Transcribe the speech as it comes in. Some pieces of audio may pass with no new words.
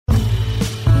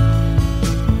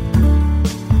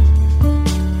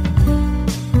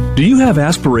Do you have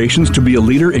aspirations to be a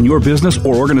leader in your business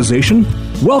or organization?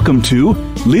 Welcome to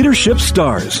Leadership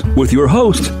Stars with your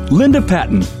host, Linda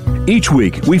Patten. Each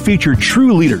week, we feature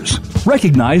true leaders,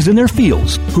 recognized in their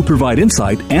fields, who provide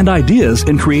insight and ideas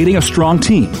in creating a strong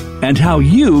team, and how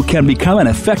you can become an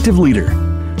effective leader.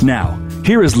 Now,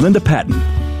 here is Linda Patten.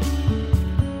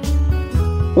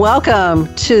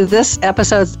 Welcome to this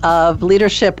episode of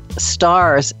Leadership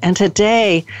Stars. And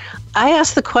today, I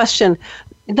ask the question,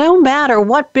 no matter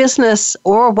what business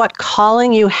or what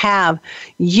calling you have,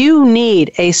 you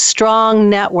need a strong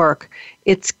network.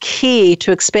 It's key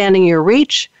to expanding your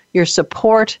reach, your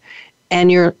support,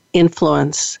 and your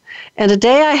influence. And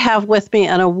today I have with me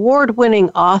an award-winning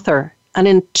author, an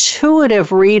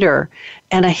intuitive reader,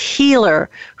 and a healer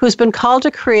who's been called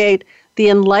to create the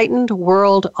Enlightened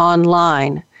World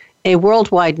Online, a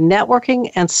worldwide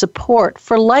networking and support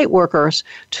for lightworkers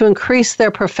to increase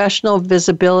their professional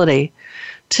visibility.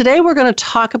 Today we're going to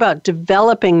talk about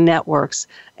developing networks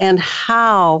and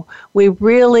how we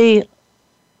really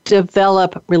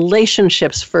develop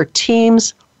relationships for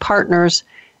teams, partners,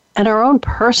 and our own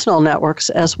personal networks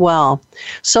as well.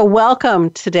 So welcome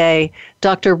today,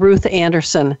 Dr. Ruth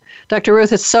Anderson. Dr.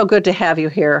 Ruth, it's so good to have you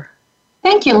here.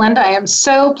 Thank you, Linda. I am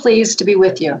so pleased to be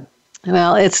with you.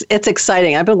 Well, it's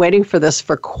exciting. I've been waiting for this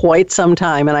for quite some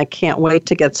time, and I can't wait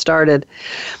to get started.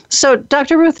 So,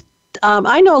 Dr. Ruth,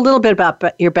 I know a little bit about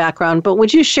your background, but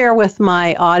would you share with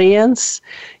my audience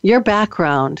your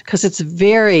background? Because it's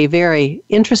very, very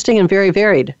interesting and very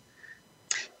varied.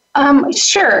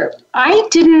 Sure. I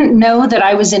didn't know that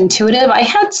I was intuitive. I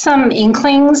had some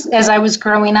inklings as I was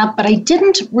growing up, but I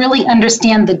didn't really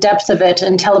understand the depth of it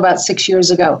until about 6 years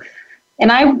ago.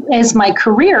 And as my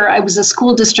career, I was a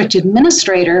school district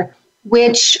administrator,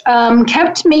 which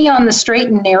kept me on the straight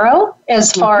and narrow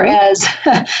as far as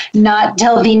not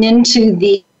delving into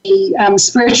the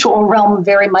spiritual realm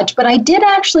very much. But I did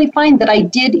actually find that I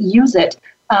did use it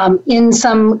in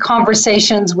some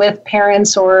conversations with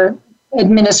parents or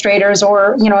administrators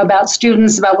or, about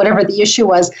students, about whatever the issue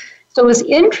was. So it was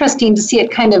interesting to see it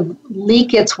kind of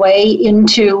leak its way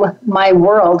into my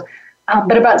world.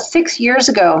 But about 6 years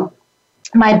ago,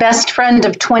 my best friend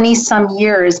of 20-some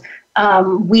years,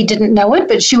 we didn't know it,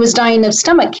 but she was dying of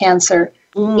stomach cancer.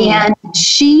 And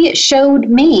she showed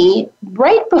me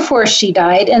right before she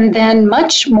died, and then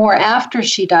much more after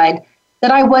she died,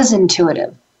 that I was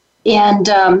intuitive. And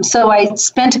so I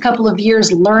spent a couple of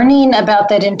years learning about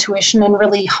that intuition and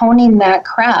really honing that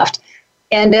craft.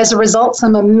 And as a result,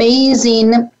 some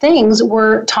amazing things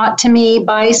were taught to me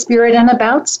by spirit and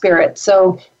about spirit.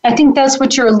 So I think that's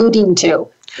what you're alluding to.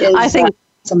 I think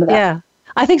some of that. Yeah,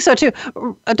 I think so too.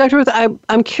 Dr. Ruth,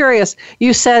 I'm curious.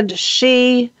 You said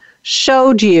she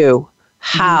showed you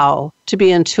how to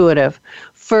be intuitive.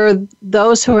 For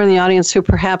those who are in the audience who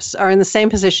perhaps are in the same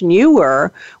position you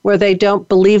were, where they don't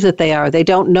believe that they are, they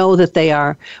don't know that they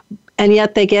are, and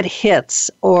yet they get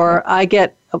hits, or I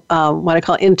get what I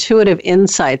call intuitive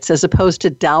insights as opposed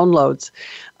to downloads,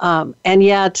 and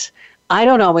yet I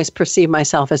don't always perceive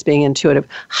myself as being intuitive.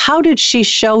 How did she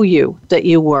show you that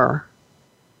you were?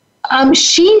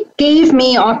 She gave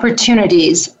me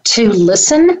opportunities to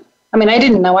listen. I mean, I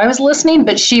didn't know I was listening,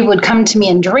 but she would come to me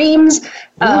in dreams.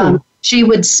 She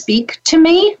would speak to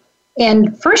me.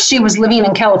 And first she was living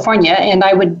in California, and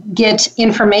I would get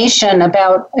information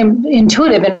about,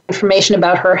 intuitive information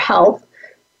about her health.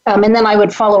 And then I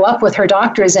would follow up with her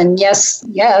doctors, and yes,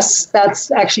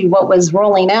 that's actually what was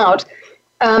rolling out.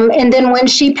 And then when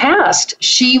she passed,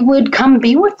 she would come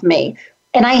be with me.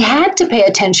 And I had to pay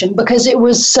attention because it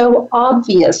was so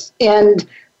obvious, and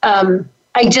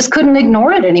I just couldn't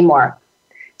ignore it anymore.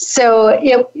 So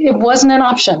it wasn't an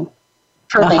option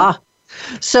for me.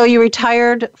 So you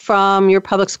retired from your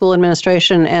public school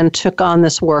administration and took on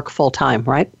this work full time,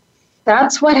 right?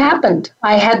 That's what happened.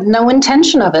 I had no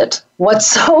intention of it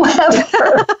whatsoever.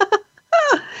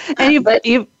 And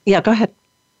go ahead.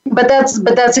 But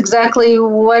that's exactly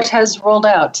what has rolled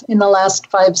out in the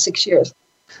last 5-6 years.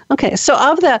 Okay, so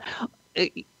of that,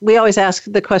 we always ask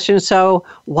the question, so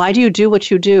why do you do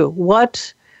what you do?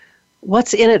 What's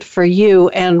in it for you,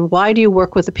 and why do you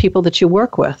work with the people that you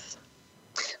work with?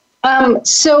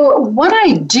 So what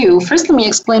I do, first let me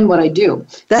explain what I do.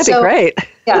 That'd be great.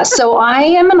 Yeah, so I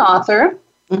am an author,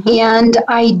 and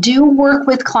I do work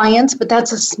with clients, but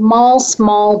that's a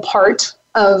small part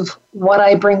of what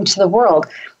I bring to the world.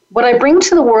 What I bring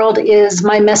to the world is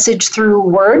my message through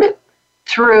word,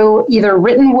 through either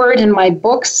written word in my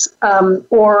books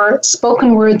or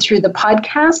spoken word through the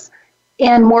podcasts,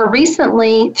 and more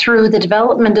recently through the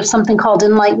development of something called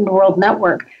Enlightened World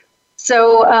Network.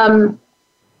 So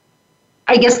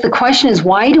I guess the question is,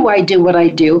 why do I do what I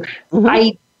do?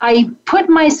 I put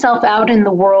myself out in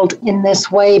the world in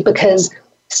this way because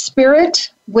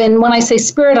spirit, when I say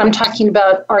spirit, I'm talking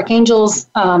about archangels,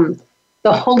 the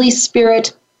Holy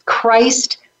Spirit,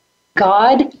 Christ,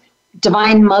 God,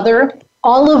 Divine Mother,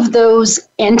 all of those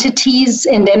entities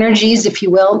and energies, if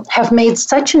you will, have made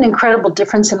such an incredible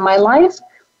difference in my life.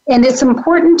 And it's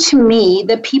important to me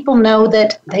that people know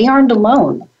that they aren't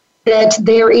alone, that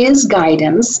there is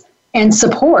guidance and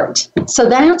support. So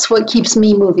that's what keeps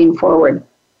me moving forward.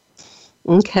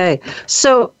 Okay.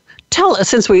 So tell us,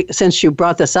 since you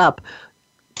brought this up,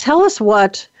 tell us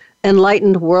what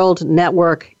Enlightened World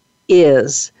Network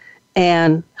is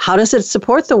and how does it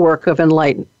support the work of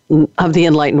the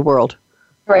enlightened world?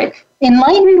 Right.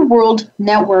 Enlightened World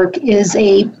Network is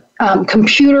a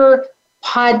computer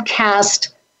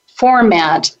podcast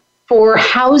format for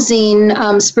housing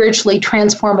spiritually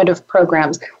transformative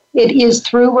programs. It is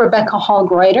through Rebecca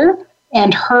Hall-Gruyter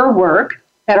and her work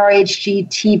at RHG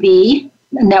TV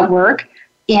network.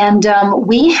 And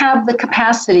we have the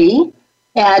capacity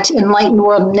at Enlightened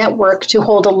World Network to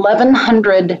hold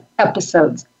 1,100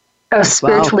 episodes of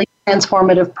spiritually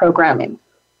transformative programming.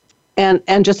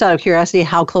 And just out of curiosity,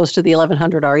 how close to the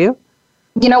 1,100 are you?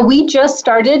 We just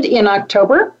started in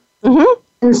October. Mm-hmm.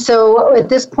 And so at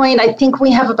this point, I think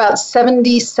we have about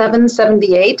 77,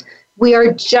 78. We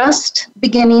are just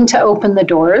beginning to open the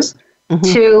doors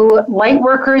to light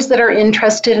workers that are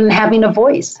interested in having a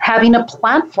voice, having a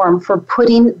platform for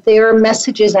putting their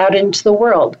messages out into the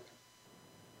world.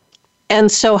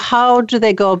 And so how do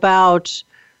they go about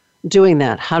doing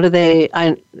that? How do they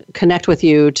connect with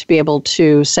you to be able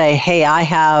to say, hey, I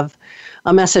have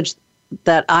a message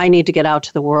that I need to get out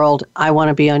to the world. I want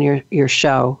to be on your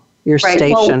show, your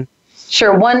station. Well,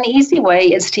 sure. One easy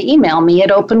way is to email me at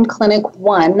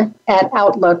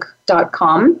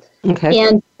openclinic1@outlook.com. Okay.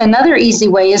 And another easy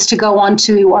way is to go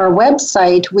onto our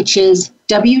website, which is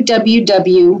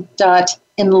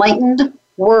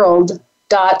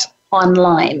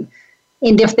www.enlightenedworld.online.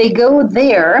 And if they go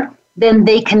there, then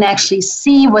they can actually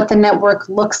see what the network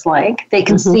looks like. They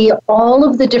can see all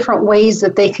of the different ways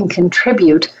that they can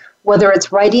contribute, whether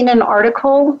it's writing an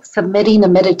article, submitting a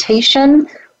meditation,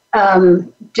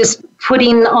 just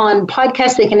putting on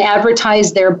podcasts. They can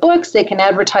advertise their books. They can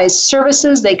advertise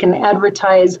services. They can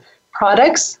advertise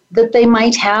products that they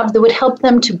might have that would help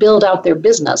them to build out their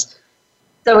business.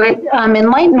 So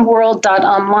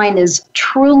enlightenedworld.online is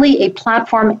truly a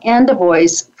platform and a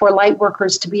voice for light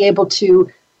workers to be able to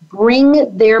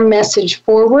bring their message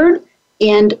forward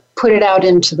and put it out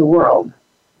into the world.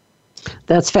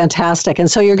 That's fantastic.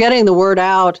 And so you're getting the word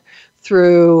out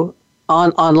through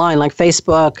online, like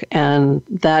Facebook and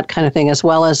that kind of thing, as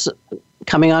well as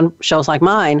coming on shows like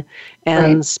mine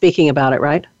and speaking about it,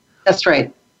 right? That's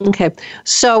right. Okay.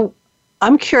 So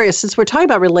I'm curious, since we're talking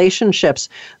about relationships,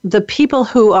 the people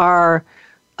who are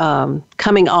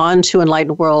coming on to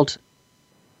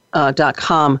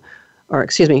enlightenedworld.com,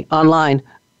 online,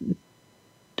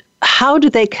 how do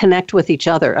they connect with each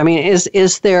other? I mean,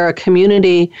 is there a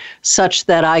community such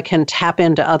that I can tap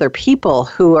into other people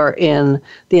who are in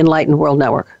the Enlightened World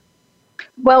Network?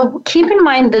 Well, keep in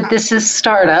mind that this is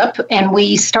startup, and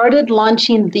we started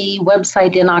launching the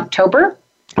website in October.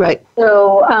 Right.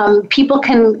 So people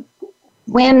can,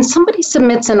 when somebody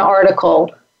submits an article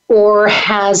or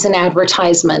has an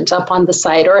advertisement up on the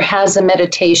site or has a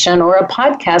meditation or a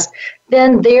podcast,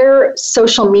 then their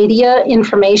social media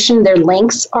information, their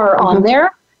links are on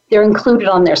there. They're included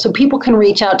on there. So people can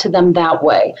reach out to them that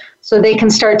way. So they can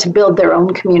start to build their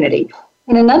own community.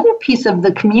 And another piece of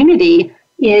the community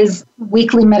is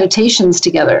weekly meditations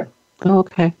together.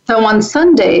 Okay. So on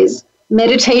Sundays,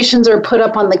 meditations are put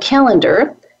up on the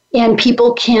calendar and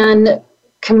people can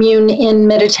commune in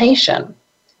meditation.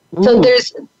 So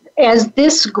as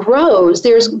this grows,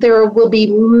 there will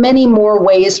be many more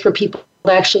ways for people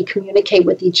to actually communicate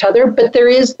with each other, but there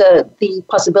is the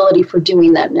possibility for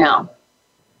doing that now.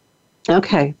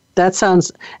 Okay, it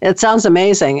sounds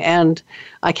amazing, and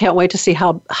I can't wait to see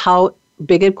how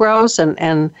big it grows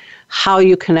and how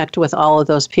you connect with all of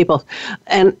those people.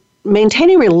 And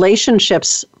maintaining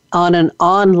relationships on an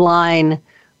online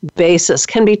basis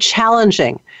can be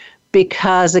challenging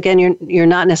because, again, you're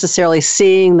not necessarily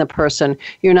seeing the person.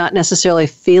 You're not necessarily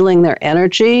feeling their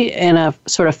energy in a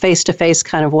sort of face-to-face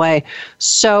kind of way.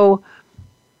 So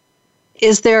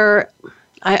is there,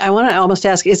 I want to almost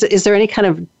ask, is there any kind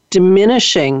of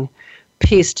diminishing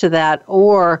piece to that,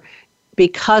 or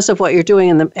because of what you're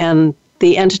doing and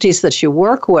the entities that you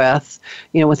work with,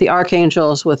 with the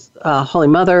archangels, with Holy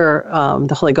Mother,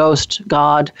 the Holy Ghost,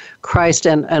 God, Christ,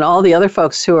 and all the other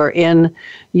folks who are in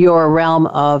your realm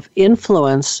of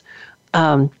influence,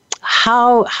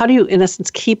 how do you, in essence,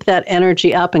 keep that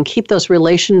energy up and keep those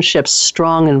relationships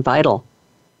strong and vital?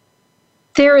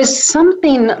 There is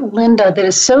something, Linda, that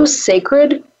is so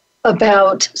sacred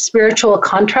about spiritual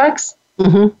contracts.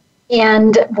 Mm-hmm.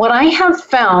 And what I have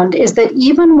found is that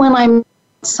even when I'm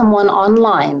someone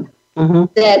online,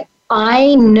 that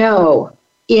I know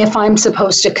if I'm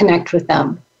supposed to connect with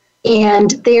them.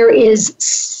 And there is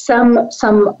some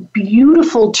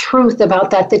beautiful truth about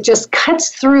that just cuts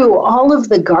through all of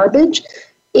the garbage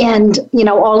and,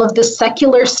 all of the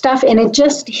secular stuff, and it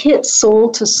just hits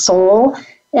soul to soul.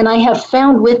 And I have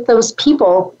found with those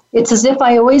people, it's as if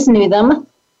I always knew them,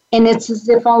 and it's as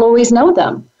if I'll always know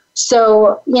them.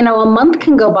 So, a month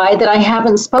can go by that I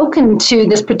haven't spoken to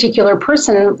this particular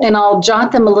person, and I'll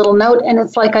jot them a little note, and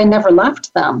it's like I never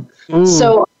left them.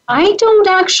 So I don't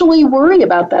actually worry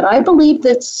about that. I believe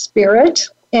that spirit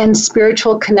and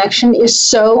spiritual connection is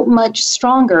so much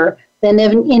stronger than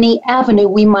any avenue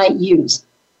we might use.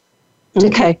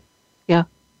 Okay. Yeah.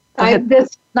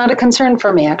 That's not a concern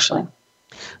for me, actually.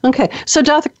 Okay. So,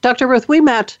 Dr. Ruth, we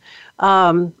met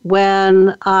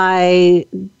when I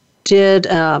did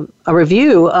a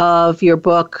review of your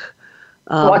book,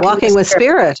 Walking with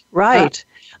Spirit. Right.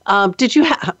 Did you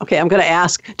have, okay, I'm going to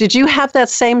ask, did you have that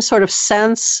same sort of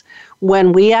sense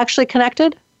when we actually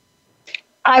connected?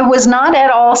 I was not at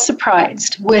all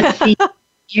surprised with the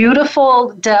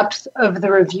beautiful depth of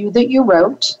the review that you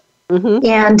wrote. Mm-hmm.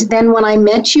 And then when I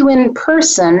met you in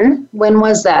person, when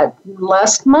was that?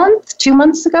 Last month? 2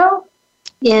 months ago?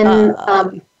 In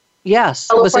yes,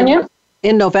 California? It was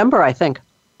in November, I think.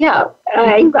 Yeah,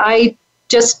 I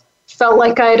just felt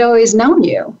like I'd always known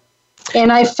you.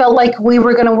 And I felt like we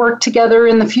were going to work together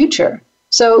in the future.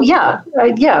 So,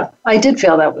 I did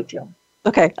feel that with you.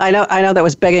 Okay, I know that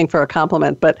was begging for a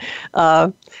compliment, but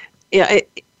I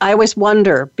always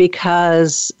wonder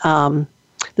because the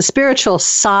spiritual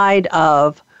side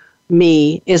of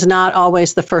me is not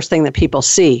always the first thing that people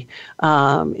see.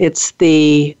 It's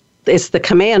the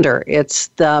commander, it's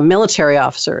the military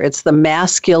officer, it's the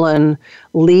masculine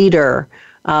leader,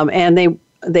 and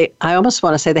I almost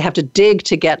want to say they have to dig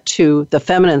to get to the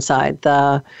feminine side,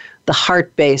 the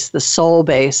heart-based, the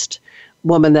soul-based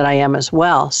woman that I am as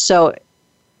well. So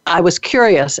I was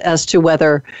curious as to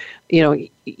whether,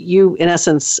 you in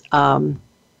essence, I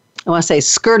want to say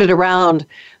skirted around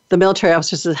the military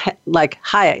officers like,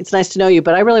 hi, it's nice to know you,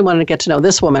 but I really wanted to get to know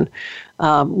this woman.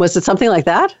 Was it something like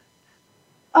that?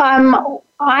 I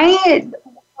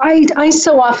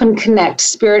so often connect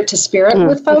spirit to spirit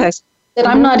with folks that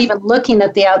I'm not even looking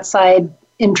at the outside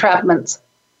entrapments.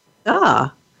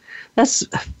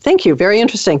 Thank you. Very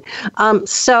interesting.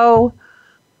 So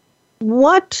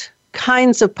what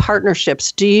kinds of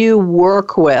partnerships do you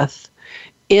work with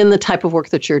in the type of work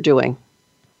that you're doing?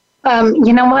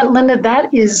 You know what, Linda,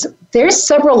 there's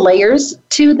several layers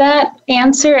to that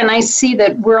answer, and I see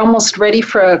that we're almost ready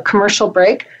for a commercial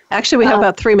break. Actually, we have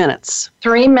about 3 minutes.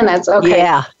 3 minutes, okay.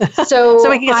 Yeah. So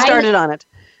we can get started on it.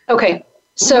 Okay.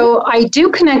 So I do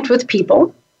connect with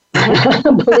people,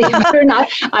 believe it or not.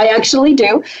 I actually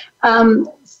do.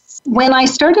 When I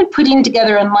started putting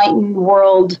together Enlightened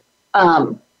World,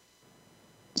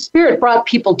 Spirit brought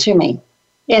people to me.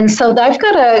 And so I've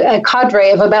got a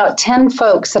cadre of about 10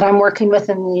 folks that I'm working with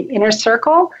in the inner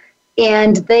circle,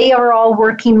 and they are all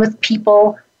working with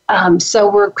people. So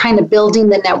we're kind of building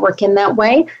the network in that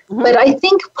way. Mm-hmm. But I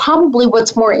think probably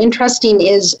what's more interesting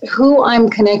is who I'm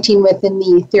connecting with in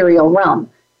the ethereal realm,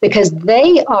 because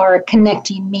they are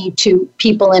connecting me to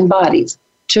people in bodies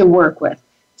to work with.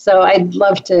 So I'd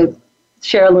love to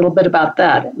share a little bit about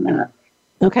that in a minute.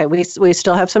 Okay, we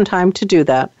still have some time to do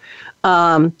that.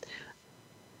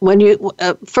 When you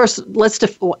first, let's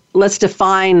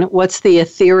define what's the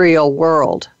ethereal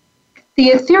world. The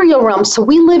ethereal realm. So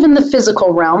we live in the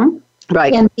physical realm,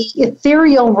 right? And the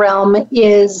ethereal realm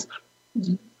is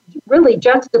really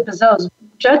juxtaposed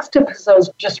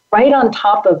just right on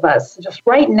top of us, just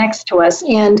right next to us,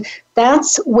 and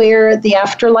that's where the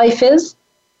afterlife is.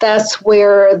 That's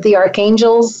where the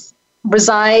archangels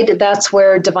reside. That's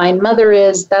where Divine Mother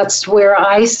is. That's where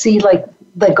I see like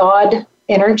the God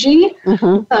energy,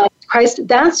 Christ.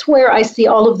 That's where I see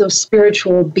all of those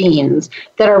spiritual beings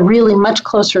that are really much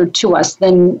closer to us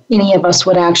than any of us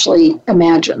would actually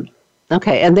imagine.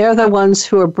 Okay, and they're the ones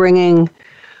who are bringing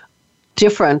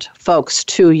different folks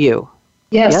to you.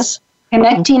 Yes?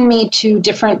 Connecting me to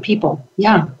different people.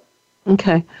 Yeah.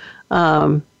 Okay.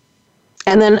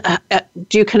 And then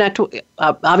do you connect,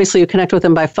 obviously you connect with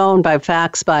them by phone, by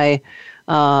fax, by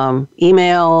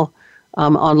email,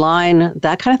 online,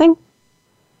 that kind of thing?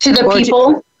 To the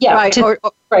people? Yeah. Right.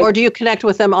 Or do you connect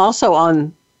with them also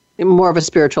on more of a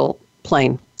spiritual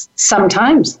plane?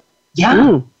 Sometimes.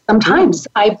 Yeah, sometimes.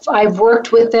 I've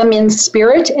worked with them in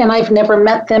spirit, and I've never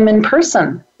met them in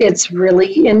person. It's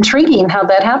really intriguing how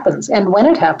that happens and when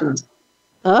it happens.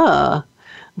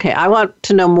 Okay. I want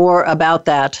to know more about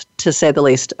that, to say the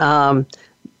least. How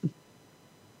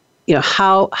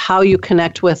you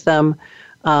connect with them,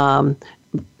 the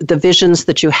visions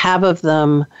that you have of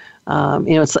them.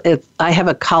 I have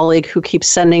a colleague who keeps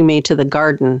sending me to the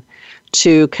garden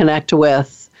to connect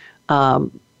with,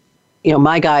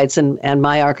 my guides and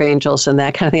my archangels and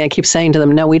that kind of thing. I keep saying to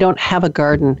them, no, we don't have a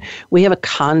garden. We have a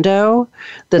condo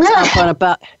that's up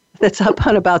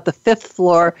on about the 5th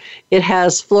floor. It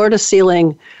has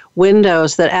floor-to-ceiling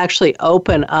windows that actually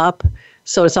open up,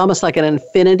 so it's almost like an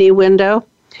infinity window.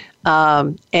 They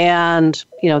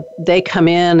come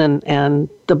in and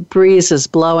the breeze is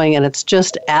blowing, and it's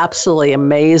just absolutely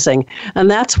amazing.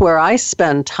 And that's where I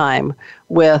spend time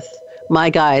with my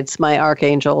guides, my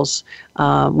archangels,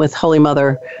 with Holy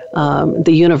Mother,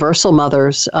 the Universal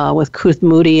Mothers, with Kuth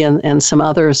Moody and some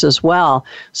others as well.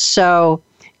 So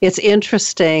it's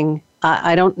interesting.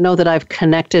 I don't know that I've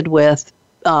connected with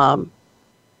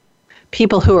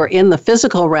people who are in the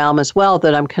physical realm as well,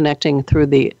 that I'm connecting through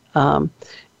the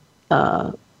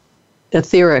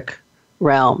etheric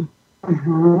realm.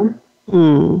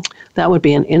 Mm-hmm. That would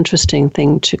be an interesting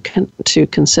thing to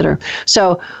consider.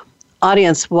 So,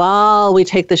 audience, while we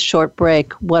take this short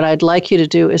break, what I'd like you to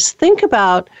do is think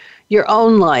about your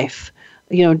own life.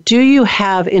 Do you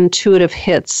have intuitive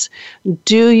hits?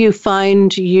 Do you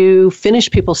find you finish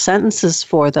people's sentences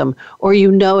for them, or you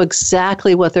know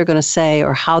exactly what they're going to say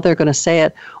or how they're going to say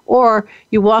it? Or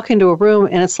you walk into a room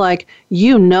and it's like,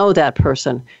 that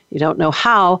person. You don't know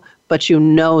how, but you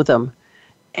know them.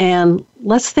 And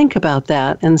let's think about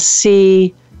that and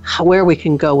see where we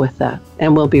can go with that.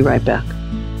 And we'll be right back.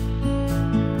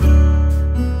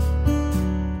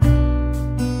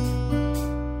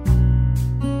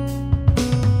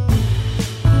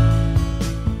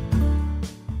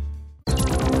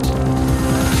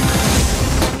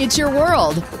 It's your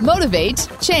world. Motivate,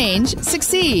 change,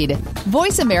 succeed.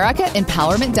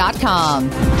 VoiceAmericaEmpowerment.com.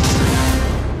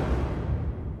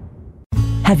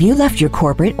 Have you left your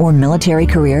corporate or military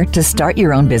career to start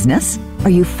your own business? Are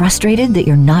you frustrated that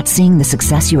you're not seeing the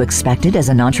success you expected as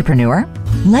an entrepreneur?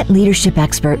 Let leadership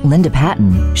expert Linda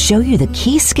Patten show you the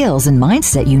key skills and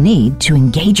mindset you need to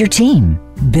engage your team,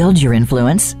 build your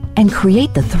influence, and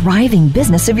create the thriving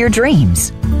business of your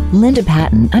dreams. Linda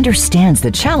Patten understands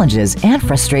the challenges and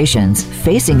frustrations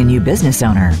facing a new business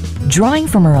owner. Drawing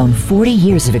from her own 40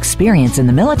 years of experience in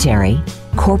the military,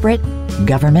 corporate,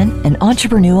 government, and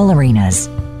entrepreneurial arenas.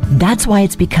 That's why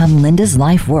it's become Linda's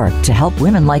life work to help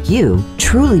women like you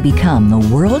truly become the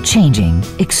world-changing,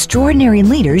 extraordinary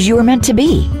leaders you are meant to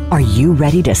be. Are you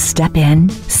ready to step in,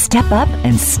 step up,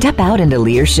 and step out into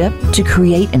leadership to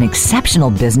create an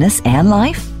exceptional business and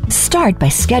life? Start by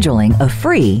scheduling a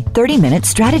free 30-minute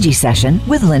strategy session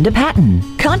with Linda Patten.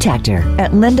 Contact her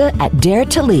at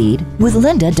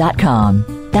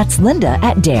linda@daretoleadwithlinda.com. That's Linda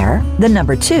at dare, the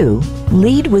number 2,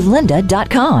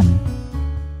 leadwithlinda.com.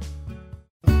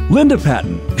 Linda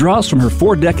Patten draws from her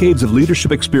 4 decades of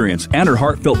leadership experience and her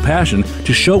heartfelt passion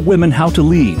to show women how to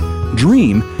lead,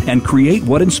 dream, and create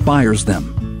what inspires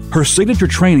them. Her signature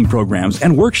training programs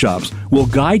and workshops will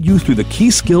guide you through the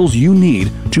key skills you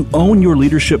need to own your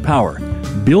leadership power,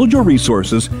 build your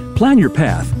resources, plan your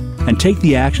path, and take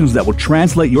the actions that will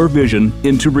translate your vision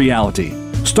into reality.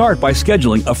 Start by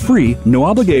scheduling a free,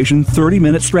 no-obligation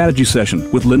 30-minute strategy session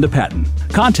with Linda Patten.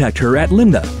 Contact her at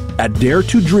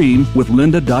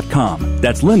linda@daretodreamwithlinda.com.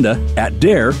 That's Linda at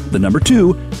dare, the number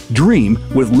 2,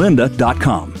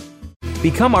 dreamwithlinda.com.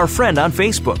 Become our friend on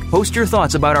Facebook. Post your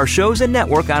thoughts about our shows and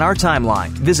network on our timeline.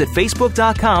 Visit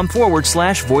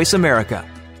facebook.com/Voice America.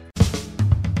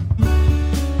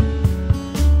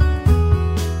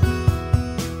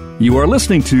 You are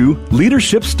listening to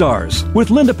Leadership Stars with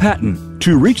Linda Patten.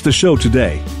 To reach the show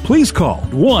today, please call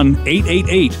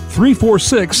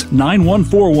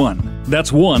 1-888-346-9141.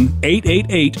 That's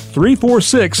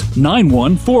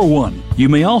 1-888-346-9141. You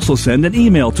may also send an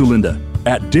email to Linda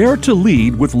at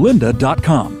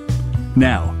daretoleadwithlinda.com.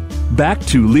 Now, back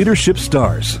to Leadership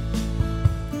Stars.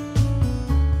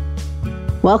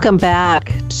 Welcome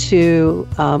back to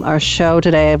our show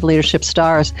today of Leadership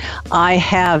Stars. I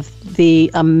have the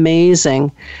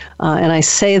amazing, and I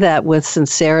say that with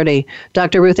sincerity,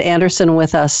 Dr. Ruth Anderson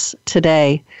with us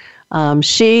today.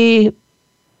 She,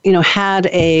 had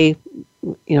a,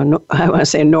 I want to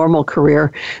say a normal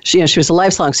career. She was a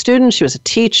lifelong student. She was a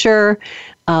teacher.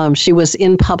 She was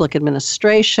in public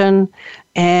administration,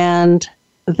 and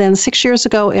then 6 years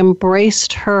ago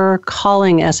embraced her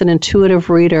calling as an intuitive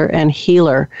reader and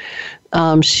healer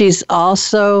She's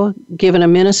also given a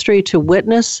ministry to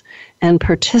witness and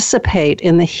participate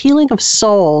in the healing of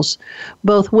souls,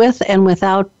 both with and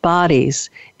without bodies,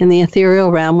 in the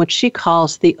ethereal realm, which she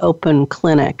calls the Open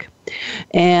Clinic.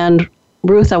 And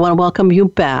Ruth, I want to welcome you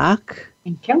back.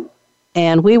 Thank you.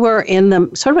 And we were in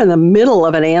the middle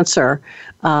of an answer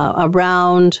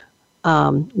around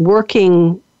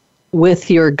working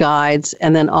with your guides,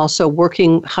 and then also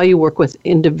how you work with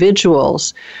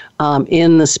individuals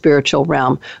in the spiritual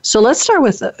realm. So let's start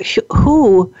with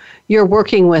who you're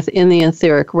working with in the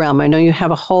etheric realm. I know you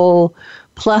have a whole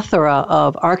plethora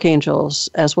of archangels,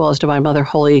 as well as Divine Mother,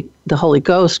 the Holy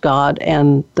Ghost, God,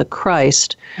 and the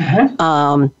Christ.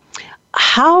 Mm-hmm.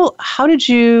 How did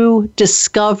you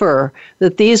discover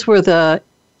that these were the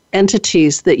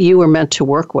entities that you were meant to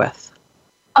work with?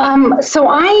 So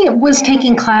I was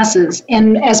taking classes,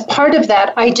 and as part of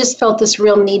that, I just felt this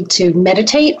real need to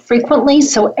meditate frequently.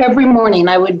 So every morning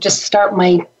I would just start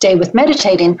my day with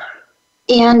meditating.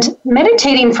 And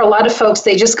meditating, for a lot of folks,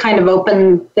 they just kind of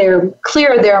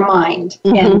clear their mind.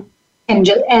 Mm-hmm.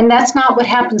 And that's not what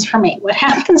happens for me. What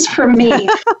happens for me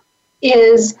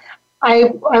is I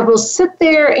will sit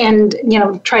there and,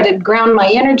 try to ground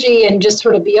my energy and just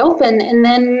sort of be open, and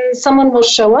then someone will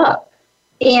show up.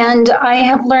 And I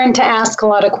have learned to ask a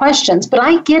lot of questions, but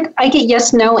I get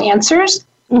yes/no answers.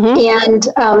 Mm-hmm.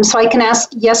 And so I can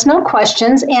ask yes/no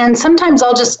questions, and sometimes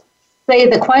I'll just say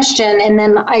the question and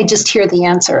then I just hear the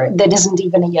answer that isn't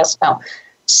even a yes/no.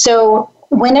 So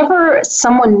whenever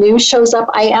someone new shows up,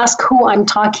 I ask who I'm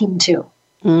talking to.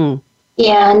 Mm.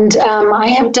 And I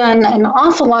have done an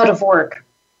awful lot of work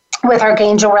with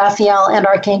Archangel Raphael and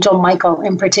Archangel Michael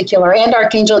in particular, and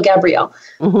Archangel Gabriel.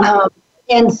 Mm-hmm.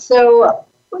 And so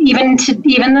even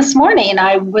this morning,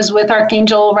 I was with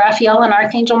Archangel Raphael and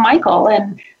Archangel Michael,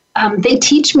 and they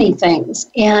teach me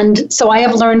things. And so I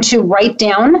have learned to write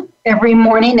down every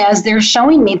morning as they're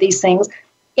showing me these things.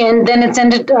 And then it's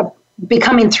ended up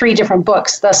becoming 3 different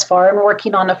books thus far, and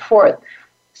working on a 4th.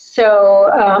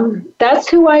 So that's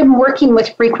who I'm working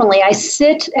with frequently. I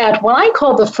sit at what I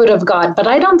call the foot of God, but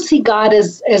I don't see God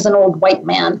as an old white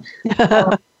man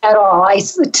at all.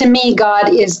 To me,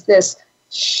 God is this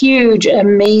huge,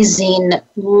 amazing,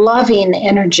 loving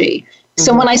energy. Mm-hmm.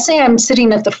 So when I say I'm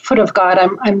sitting at the foot of God,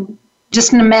 I'm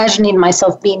just imagining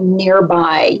myself being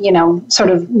nearby, sort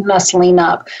of nestling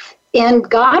up. And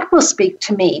God will speak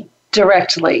to me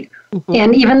directly. Mm-hmm.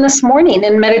 And even this morning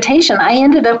in meditation, I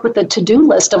ended up with a to-do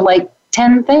list of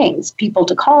 10 things: people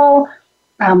to call,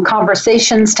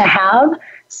 conversations to have.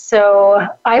 So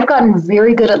I've gotten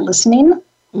very good at listening.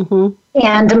 Mm-hmm.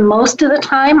 And most of the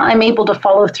time, I'm able to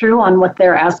follow through on what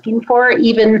they're asking for,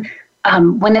 even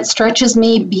when it stretches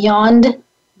me beyond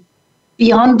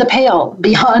the pale,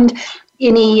 beyond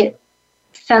any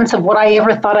sense of what I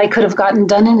ever thought I could have gotten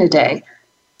done in a day.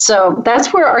 So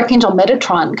that's where Archangel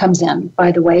Metatron comes in,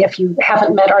 by the way. If you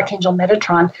haven't met Archangel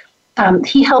Metatron,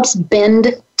 he helps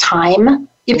bend time,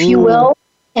 if you will,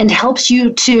 and helps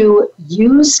you to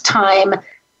use time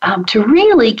to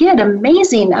really get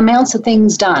amazing amounts of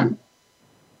things done.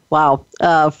 Wow.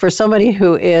 For somebody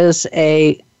who is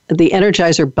the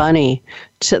Energizer Bunny,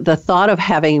 the thought of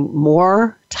having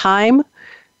more time,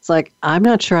 it's I'm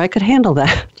not sure I could handle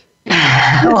that.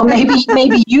 Well,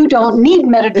 maybe you don't need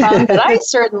Metatron, but I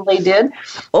certainly did.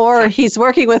 Or he's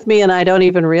working with me and I don't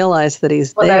even realize that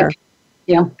he's there.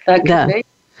 That could be.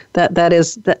 That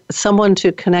is someone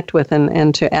to connect with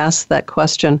and to ask that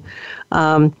question.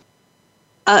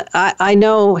 I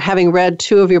know, having read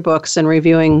 2 of your books and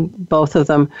reviewing both of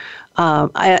them,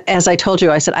 as I told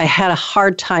you, I said I had a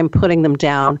hard time putting them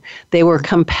down. They were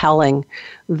compelling.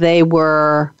 They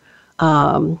were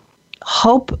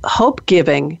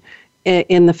hope-giving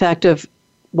in the fact of,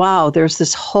 wow, there's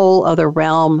this whole other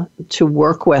realm to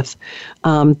work with.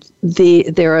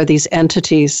 There are these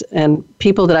entities and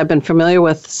people that I've been familiar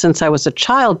with since I was a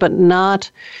child, but not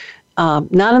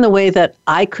in the way that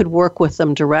I could work with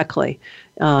them directly.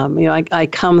 I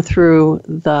come through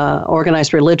the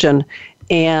organized religion,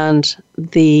 and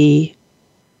the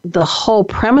whole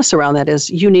premise around that is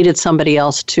you needed somebody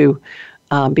else to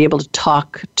be able to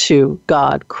talk to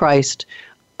God, Christ,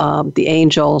 the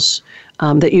angels,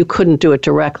 that you couldn't do it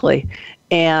directly.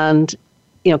 And,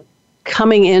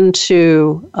 coming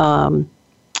into, an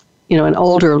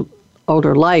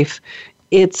older life,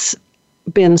 it's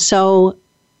been so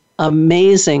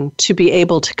amazing to be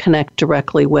able to connect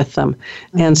directly with them.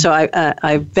 Mm-hmm. And so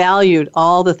I valued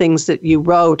all the things that you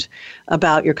wrote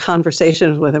about your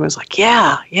conversations with them. It's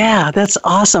yeah, that's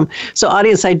awesome. So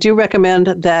audience, I do recommend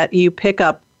that you pick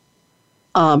up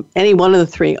any one of the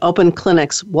 3 Open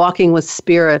Clinics, Walking with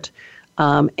Spirit,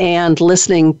 and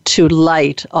listening to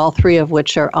Light, all three of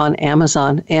which are on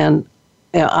Amazon. And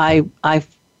I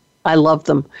love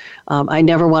them. I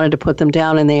never wanted to put them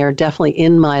down, and they are definitely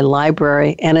in my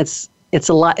library. And it's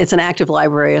an active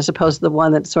library as opposed to the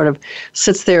one that sort of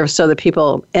sits there so that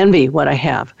people envy what I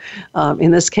have.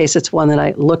 In this case, it's one that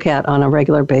I look at on a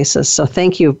regular basis. So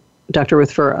thank you, Dr.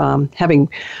 Ruth, for having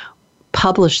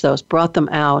published those, brought them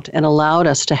out, and allowed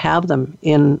us to have them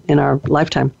in our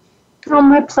lifetime. Oh,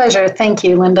 my pleasure. Thank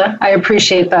you, Linda. I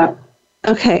appreciate that.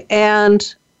 Okay,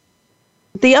 and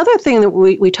the other thing that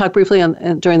we talked briefly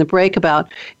on during the break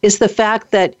about is the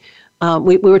fact that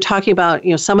we were talking about,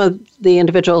 some of the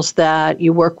individuals that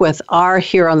you work with are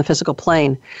here on the physical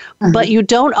plane, but you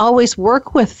don't always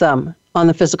work with them on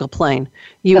the physical plane.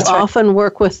 You That's right. often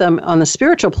work with them on the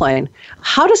spiritual plane.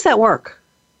 How does that work?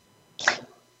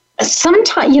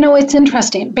 Sometimes, it's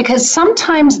interesting because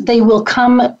sometimes they will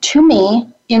come to me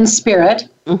in spirit.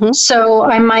 So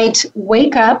I might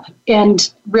wake up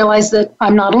and realize that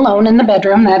I'm not alone in the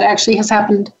bedroom. That actually has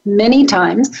happened many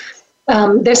times.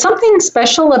 There's something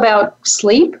special about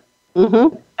sleep.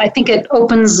 I think it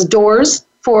opens doors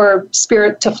for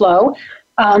spirit to flow.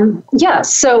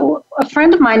 So a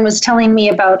friend of mine was telling me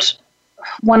about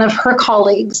one of her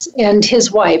colleagues and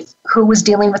his wife who was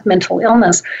dealing with mental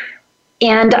illness.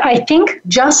 And I think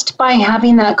just by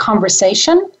having that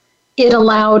conversation, it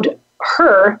allowed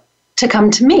her to come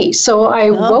to me. So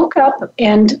I woke up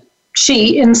and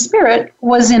she, in spirit,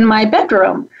 was in my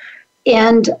bedroom.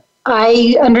 And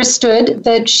I understood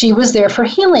that she was there for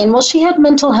healing. Well, she had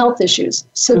mental health issues,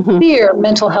 severe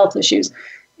mental health issues.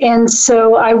 And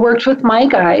so I worked with my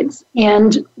guides,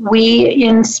 and we,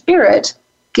 in spirit,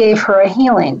 gave her a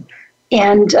healing.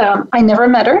 And I never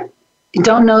met her. I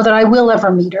don't know that I will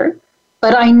ever meet her.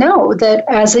 But I know that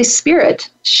as a spirit,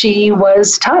 she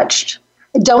was touched.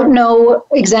 I don't know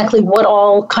exactly what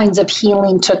all kinds of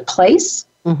healing took place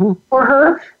for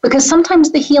her, because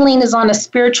sometimes the healing is on a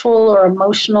spiritual or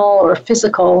emotional or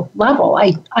physical level.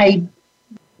 I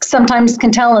sometimes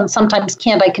can tell and sometimes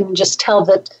can't. I can just tell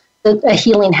that a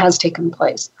healing has taken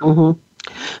place.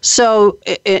 So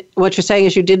what you're saying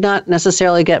is you did not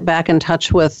necessarily get back in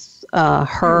touch with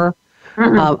her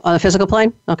on the physical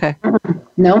plane? Okay.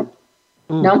 No.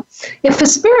 No. If a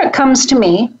spirit comes to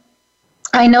me,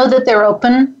 I know that they're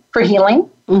open for healing.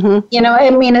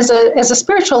 As a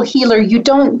spiritual healer, you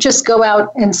don't just go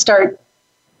out and start,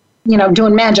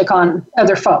 doing magic on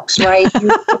other folks, right? You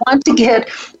want to get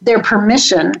their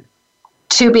permission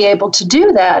to be able to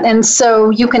do that. And so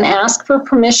you can ask for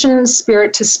permission,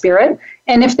 spirit to spirit.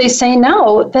 And if they say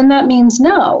no, then that means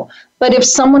no. But if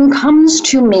someone comes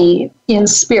to me in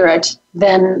spirit,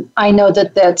 then I know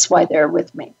that that's why they're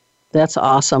with me. That's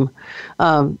awesome.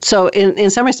 So in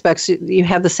some respects, you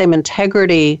have the same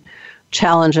integrity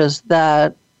challenges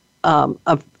that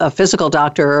a physical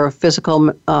doctor or a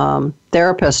physical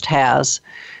therapist has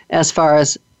as far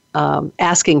as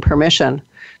asking permission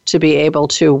to be able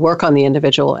to work on the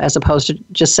individual as opposed to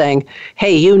just saying,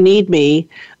 hey, you need me,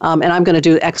 and I'm going to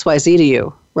do X, Y, Z to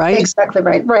you, right? Exactly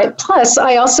right. Right. Plus,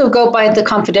 I also go by the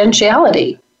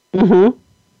confidentiality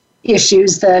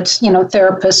issues that,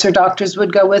 therapists or doctors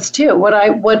would go with too. What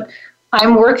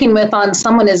I'm working with on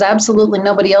someone is absolutely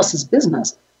nobody else's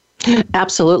business.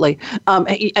 Absolutely.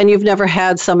 And you've never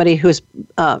had somebody who's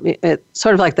it's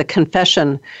sort of like the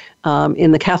confession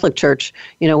in the Catholic Church,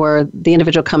 where the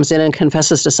individual comes in and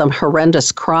confesses to some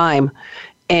horrendous crime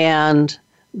and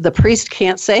the priest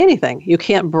can't say anything. You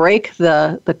can't break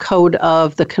the code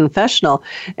of the confessional.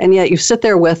 And yet you sit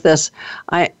there with this,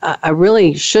 I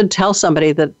really should tell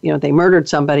somebody that, they murdered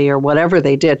somebody or whatever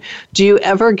they did. Do you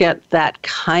ever get that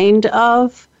kind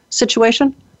of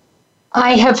situation?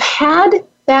 I have had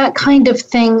that kind of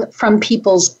thing from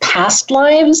people's past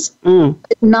lives,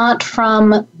 but not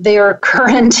from their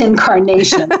current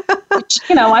incarnation, which,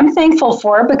 I'm thankful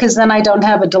for because then I don't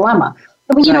have a dilemma.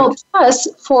 Plus,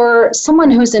 for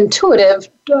someone who's intuitive,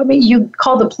 you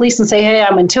call the police and say, hey,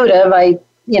 I'm intuitive. I,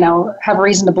 have a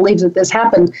reason to believe that this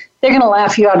happened. They're going to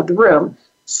laugh you out of the room.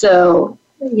 So,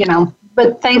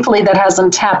 but thankfully that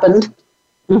hasn't happened.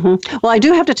 Well, I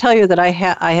do have to tell you that I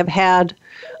have had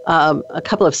a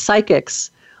couple of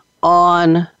psychics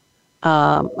on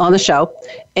the show,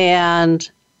 and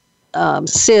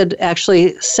Sid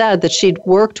actually said that she'd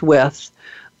worked with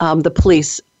the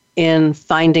police in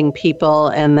finding people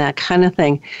and that kind of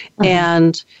thing.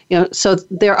 And, so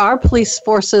there are police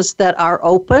forces that are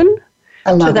open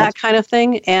to that kind of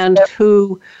thing and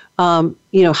who,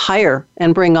 hire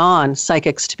and bring on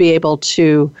psychics to be able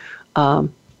to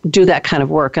do that kind of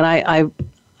work. And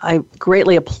I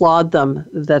greatly applaud them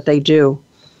that they do.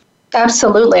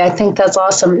 Absolutely. I think that's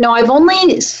awesome. No, I've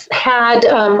only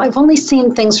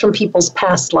seen things from people's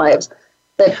past lives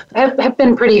that have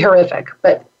been pretty horrific,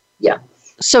 but yeah.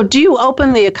 So do you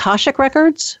open the Akashic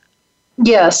records?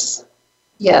 Yes.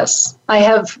 I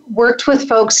have worked with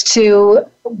folks to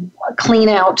clean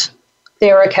out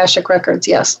their Akashic records,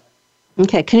 yes.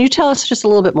 Okay. Can you tell us just a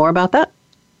little bit more about that?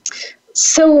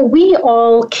 So we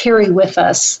all carry with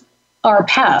us our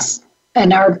past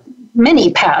and our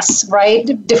many pasts,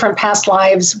 right? Different past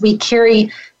lives. We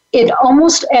carry it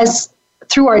almost as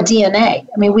through our DNA.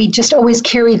 I mean, we just always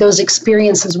carry those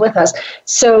experiences with us.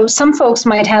 So some folks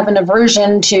might have an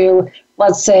aversion to,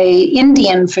 let's say,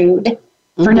 Indian food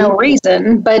for no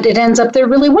reason, but it ends up there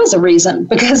really was a reason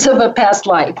because of a past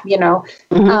life, you know.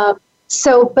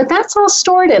 But that's all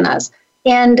stored in us.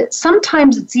 And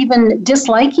sometimes it's even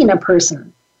disliking a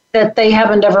person that they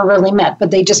haven't ever really met,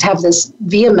 but they just have this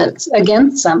vehemence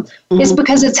against them, is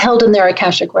because it's held in their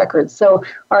Akashic records. So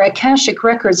our Akashic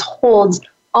records holds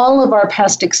all of our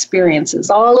past experiences,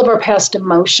 all of our past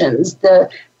emotions, the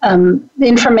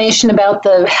information about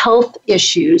the health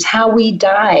issues, how we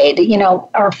died, you know,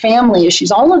 our family issues,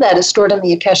 all of that is stored in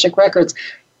the Akashic records.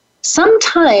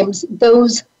 Sometimes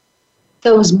those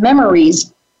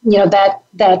memories, you know,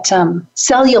 that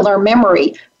cellular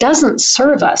memory doesn't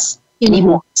serve us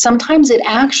anymore. Sometimes it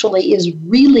actually is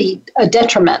really a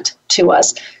detriment to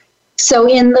us. So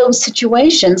in those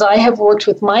situations, I have worked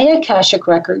with my Akashic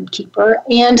record keeper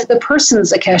and the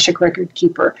person's Akashic record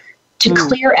keeper to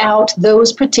clear out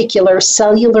those particular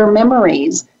cellular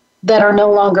memories that are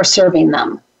no longer serving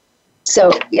them.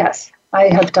 So yes, I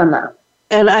have done that.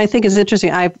 And I think it's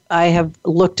interesting. I have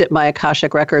looked at my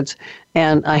Akashic records,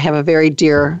 and I have a very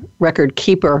dear record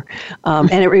keeper.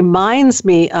 And it reminds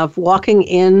me of walking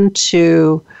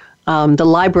into the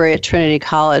library at Trinity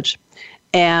College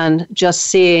and just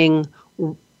seeing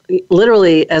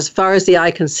literally, as far as the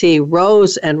eye can see,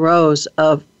 rows and rows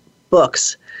of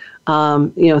books,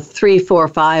 3, 4,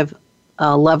 5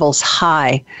 levels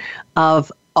high of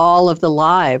all of the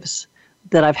lives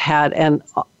that I've had and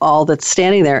all that's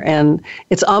standing there. And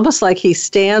it's almost like he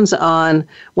stands on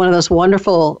one of those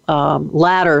wonderful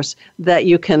ladders that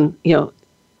you can,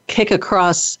 kick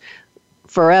across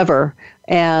forever.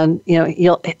 And,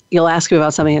 you'll ask him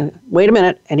about something, and, wait a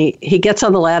minute. And he gets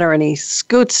on the ladder and he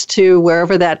scoots to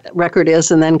wherever that record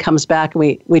is and then comes back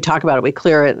and we talk about it, we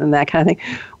clear it and that kind of thing,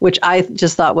 which I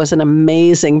just thought was an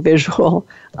amazing visual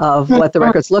of what the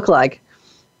records look like.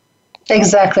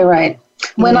 Exactly right.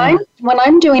 When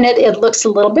I'm doing it, it looks a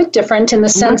little bit different in the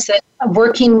sense that I'm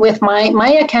working with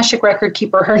my Akashic record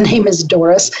keeper. Her name is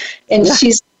Doris, and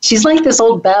she's like this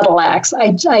old battle axe.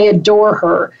 I adore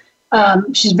her.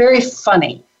 She's very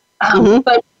funny.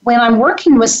 But when I'm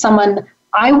working with someone,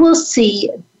 I will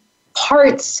see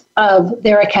parts of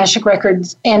their Akashic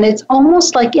records, and it's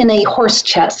almost like in a horse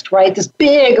chest, right? This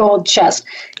big old chest.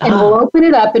 And we'll open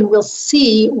it up and we'll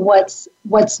see what's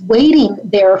waiting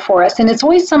there for us. And it's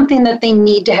always something that they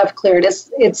need to have cleared.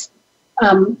 It's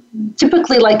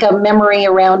typically like a memory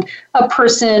around a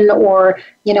person or,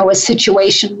 a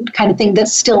situation kind of thing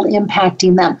that's still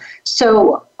impacting them.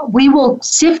 So we will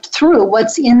sift through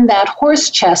what's in that horse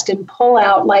chest and pull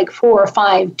out like 4 or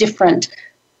 5 different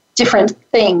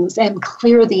things and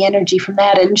clear the energy from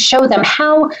that and show them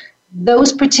how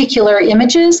those particular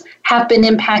images have been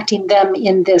impacting them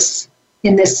in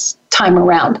this time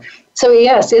around. So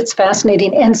yes, it's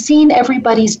fascinating. And seeing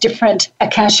everybody's different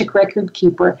Akashic record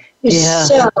keeper is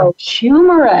so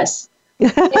humorous.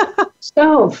 It's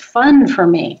so fun for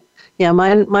me. Yeah,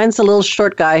 mine's a little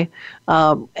short guy,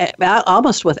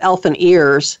 almost with elfin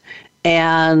ears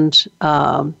and,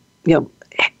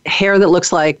 hair that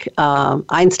looks like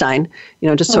Einstein,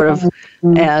 just sort of,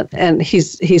 and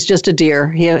he's just a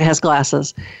deer. He has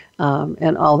glasses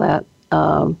and all that.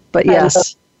 But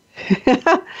yes.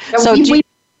 So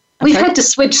we've had to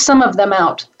switch some of them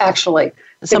out, actually.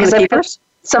 Some of the keepers?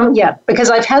 Because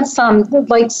I've had some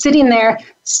like sitting there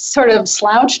sort of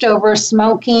slouched over,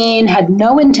 smoking, had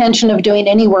no intention of doing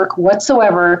any work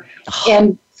whatsoever.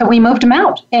 And so we moved them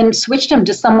out and switched them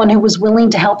to someone who was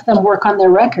willing to help them work on their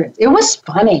records. It was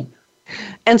funny.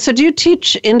 And so do you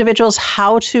teach individuals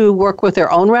how to work with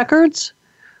their own records?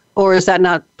 Or is that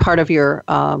not part of your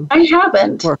I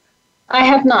haven't. Work? I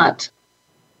have not.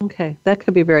 Okay, that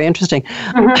could be very interesting.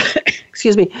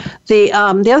 Excuse me. The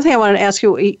other thing I wanted to ask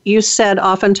you, you said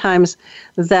oftentimes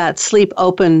that sleep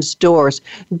opens doors.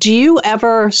 Do you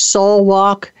ever soul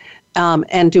walk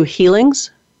and do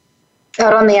healings?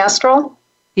 Out on the astral?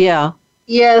 Yeah.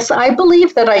 Yes, I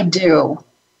believe that I do.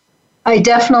 I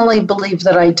definitely believe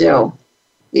that I do.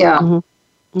 Yeah.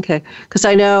 Okay, because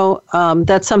I know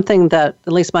that's something that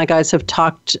at least my guys have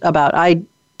talked about. I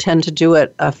tend to do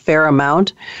it a fair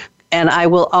amount, and I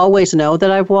will always know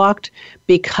that I've walked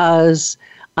because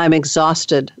I'm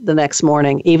exhausted the next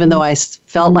morning, even though I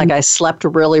felt like I slept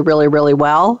really, really, really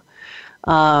well.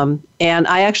 And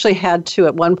I actually had to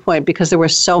at one point, because there were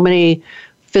so many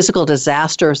physical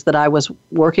disasters that I was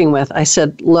working with, I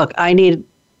said, look, I need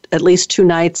at least 2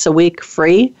 nights a week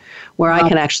free where I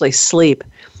can actually sleep.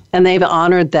 And they've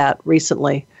honored that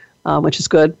recently, which is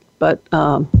good. But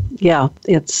yeah,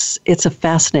 it's a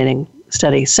fascinating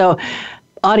study. So,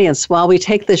 audience, while we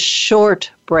take this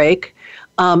short break,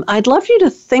 I'd love you to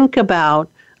think about,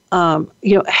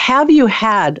 have you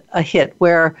had a hit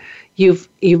where you've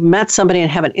met somebody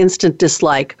and have an instant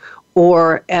dislike,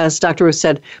 or as Dr. Ruth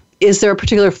said, is there a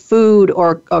particular food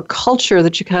or a culture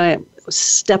that you kind of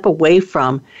step away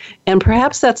from? And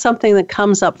perhaps that's something that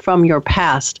comes up from your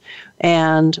past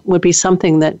and would be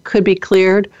something that could be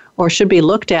cleared or should be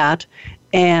looked at,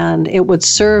 and it would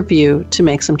serve you to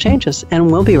make some changes.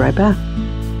 And we'll be right back.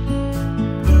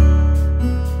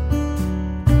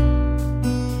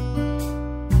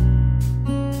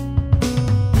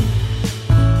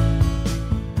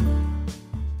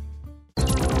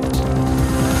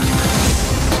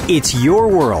 It's your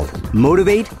world.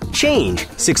 Motivate, change,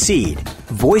 succeed.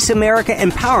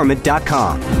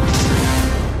 VoiceAmericaEmpowerment.com.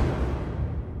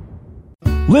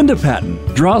 Linda Patten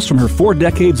draws from her 4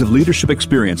 decades of leadership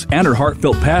experience and her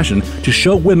heartfelt passion to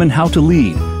show women how to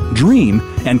lead, dream,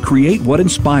 and create what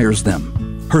inspires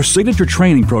them. Her signature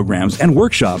training programs and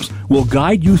workshops will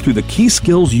guide you through the key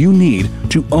skills you need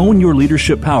to own your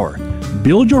leadership power,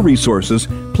 build your resources,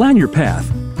 plan your path,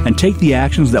 and take the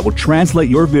actions that will translate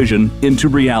your vision into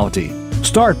reality.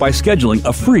 Start by scheduling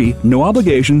a free,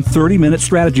 no-obligation 30-minute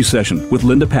strategy session with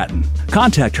Linda Patten.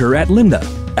 Contact her at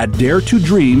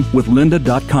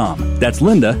Linda@daretodreamwithlinda.com. That's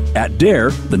Linda at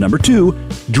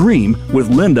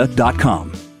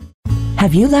dreamwithlinda.com.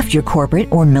 Have you left your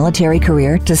corporate or military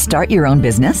career to start your own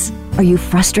business? Are you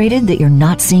frustrated that you're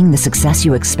not seeing the success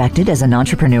you expected as an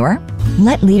entrepreneur?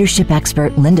 Let leadership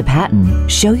expert Linda Patten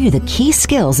show you the key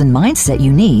skills and mindset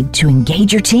you need to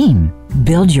engage your team,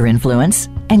 build your influence,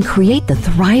 and create the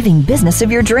thriving business of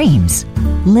your dreams.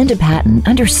 Linda Patten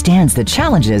understands the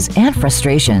challenges and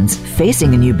frustrations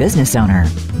facing a new business owner.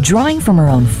 Drawing from her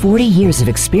own 40 years of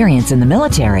experience in the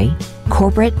military,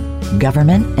 corporate,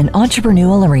 government, and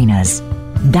entrepreneurial arenas.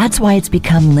 That's why it's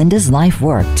become Linda's life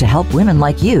work to help women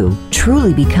like you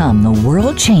truly become the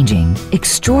world-changing,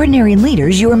 extraordinary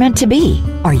leaders you are meant to be.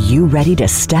 Are you ready to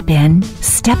step in,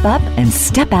 step up, and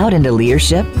step out into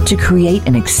leadership to create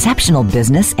an exceptional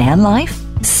business and life?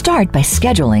 Start by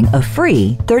scheduling a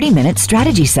free 30-minute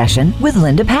strategy session with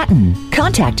Linda Patten.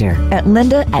 Contact her at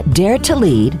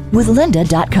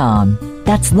Linda@daretolleadwithlinda.com.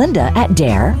 That's Linda at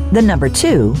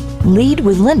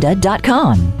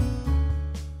leadwithlinda.com.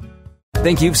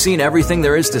 Think you've seen everything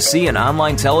there is to see in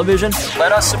online television?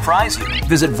 Let us surprise you.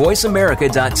 Visit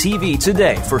voiceamerica.tv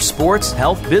today for sports,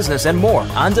 health, business, and more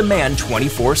on demand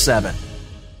 24/7.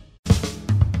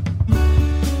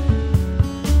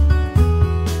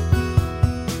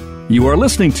 You are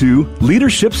listening to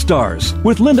Leadership Stars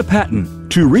with Linda Patten.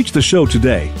 To reach the show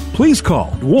today, please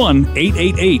call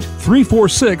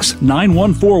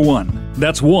 1-888-346-9141.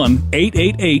 That's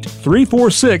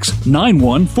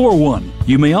 1-888-346-9141.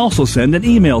 You may also send an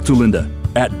email to Linda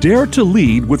at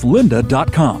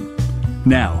daretolleadwithlinda.com.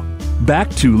 Now, back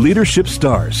to Leadership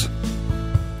Stars.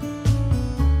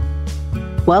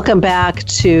 Welcome back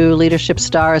to Leadership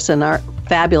Stars and our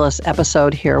fabulous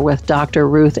episode here with Dr.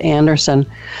 Ruth Anderson.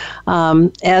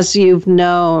 As you've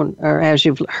known, or as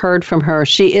you've heard from her,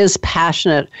 she is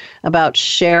passionate about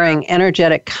sharing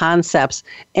energetic concepts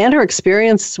and her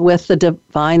experience with the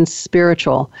divine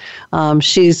spiritual.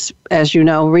 She's, as you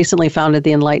know, recently founded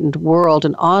the Enlightened World,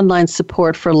 an online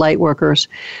support for lightworkers.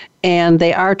 And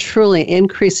they are truly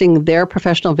increasing their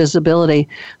professional visibility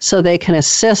so they can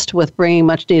assist with bringing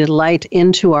much needed light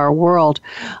into our world.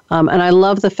 And I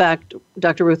love the fact,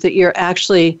 Dr. Ruth, that you're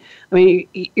actually,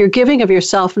 you're giving of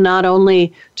yourself not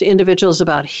only to individuals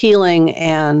about healing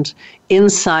and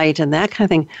insight and that kind of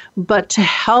thing, but to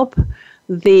help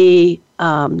the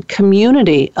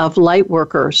community of light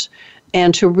workers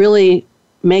and to really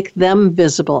make them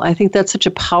visible. I think that's such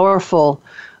a powerful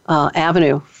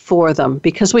avenue for them,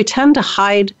 because we tend to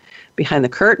hide behind the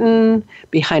curtain,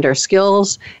 behind our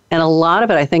skills, and a lot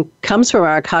of it, I think, comes from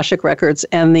our Akashic records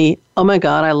and the, oh my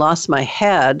God, I lost my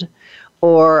head,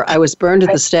 or I was burned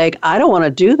at the stake. I don't want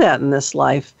to do that in this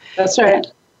life. That's right.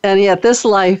 And yet this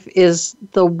life is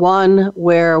the one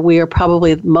where we are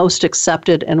probably most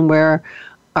accepted and where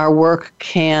our work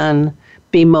can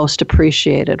be most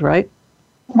appreciated, right?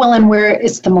 Well, and where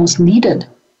it's the most needed.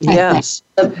 Yes.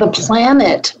 The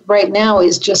planet right now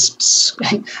is just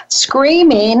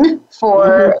screaming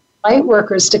for light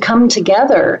workers to come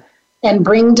together and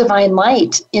bring divine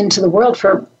light into the world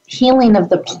for healing of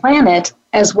the planet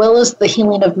as well as the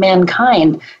healing of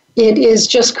mankind. It is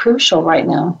just crucial right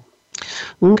now.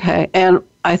 Okay. And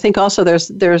I think also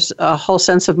there's a whole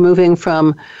sense of moving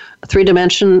from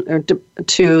 3-dimension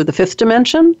to the 5th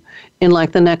dimension in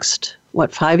like the next,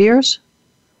 5 years?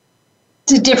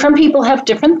 Different people have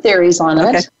different theories on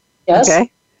it. Okay. Yes.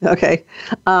 Okay.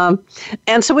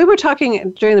 And so we were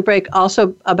talking during the break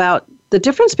also about the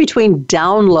difference between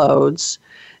downloads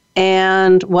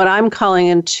and what I'm calling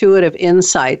intuitive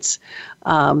insights.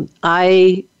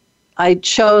 I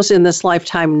chose in this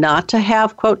lifetime not to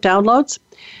have, quote, downloads,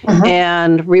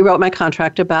 and rewrote my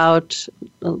contract about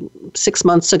 6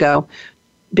 months ago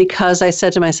because I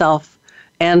said to myself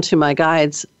and to my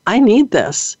guides, I need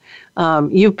this.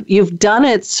 You've done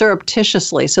it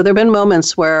surreptitiously. So there have been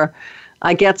moments where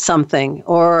I get something,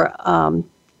 or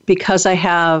because I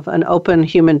have an open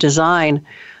human design,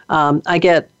 I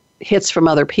get hits from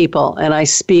other people, and I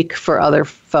speak for other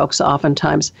folks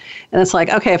oftentimes. And it's like,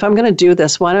 okay, if I'm going to do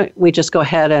this, why don't we just go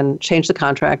ahead and change the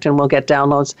contract and we'll get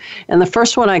downloads. And the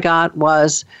first one I got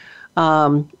was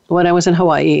when I was in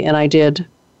Hawaii, and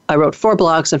I wrote 4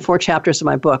 blogs and 4 chapters of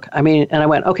my book. And I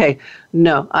went, okay,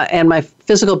 no. And my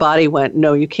physical body went,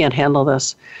 no, you can't handle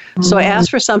this. So I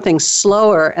asked for something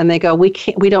slower, and they go, we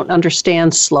don't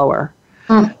understand slower.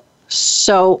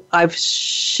 So I've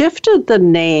shifted the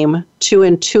name to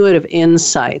Intuitive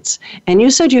Insights. And you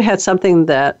said you had something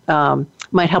that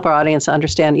might help our audience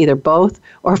understand either both,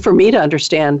 or for me to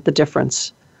understand the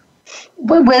difference.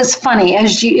 What was funny,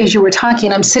 as you were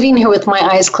talking, I'm sitting here with my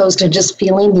eyes closed and just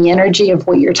feeling the energy of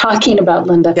what you're talking about,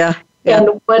 Linda. Yeah.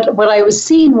 And what I was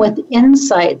seeing with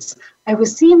insights, I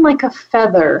was seeing like a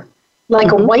feather,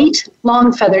 like a white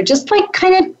long feather, just like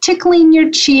kind of tickling your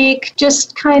cheek,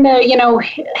 just kind of,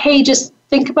 hey, just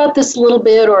think about this a little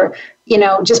bit, or,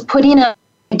 just putting an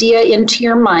idea into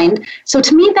your mind. So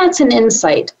to me, that's an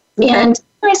insight. Okay. And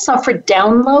I saw for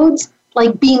downloads,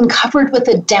 like being covered with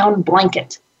a down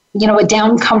blanket, a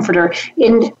down comforter.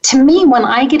 And to me, when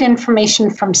I get information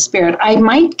from spirit, I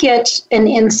might get an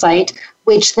insight,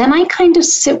 which then I kind of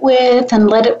sit with and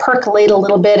let it percolate a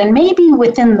little bit. And maybe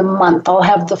within the month, I'll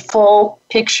have the full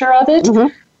picture of it.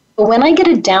 But when I get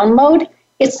a download,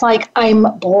 it's like I'm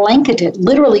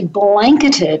literally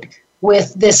blanketed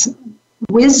with this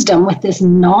wisdom, with this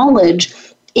knowledge.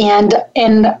 And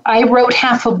I wrote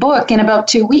half a book in about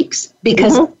 2 weeks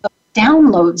because of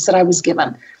downloads that I was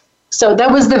given. So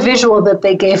that was the visual that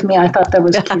they gave me. I thought that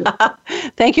was cute.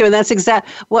 Thank you. And that's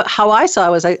how I saw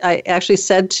it. Was I actually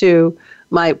said to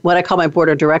what I call my board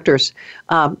of directors,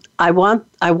 I want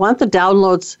the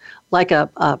downloads like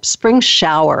a spring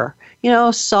shower,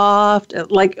 soft,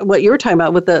 like what you were talking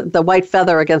about with the white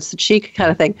feather against the cheek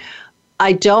kind of thing.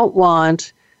 I don't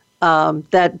want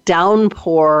that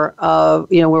downpour of,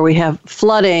 where we have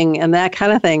flooding and that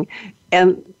kind of thing.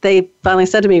 And they finally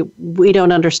said to me, we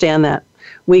don't understand that.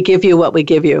 We give you what we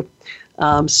give you.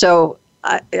 So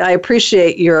I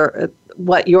appreciate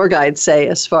what your guides say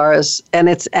as far as, and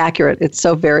it's accurate. It's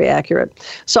so very accurate.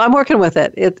 So I'm working with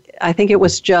it. I think it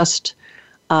was just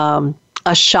a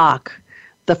shock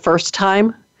the first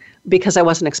time because I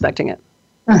wasn't expecting it.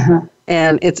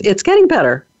 And it's getting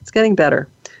better. It's getting better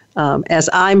as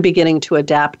I'm beginning to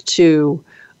adapt to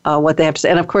what they have to say.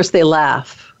 And of course they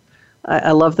laugh.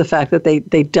 I love the fact that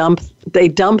they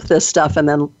dump this stuff and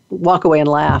then walk away and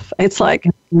laugh. It's like,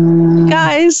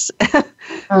 guys,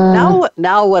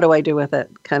 now what do I do with it,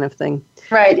 kind of thing.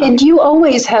 Right, and you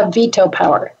always have veto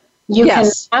power. You can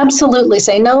absolutely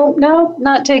say, no,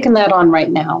 not taking that on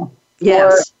right now.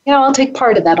 Yes. Or, I'll take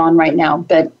part of that on right now.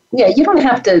 But yeah, you don't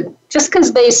have to, just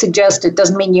because they suggest it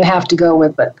doesn't mean you have to go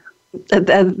with it.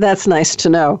 That's nice to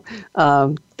know.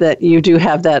 That you do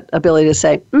have that ability to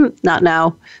say, not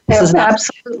now. This is not.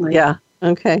 Absolutely. Yeah.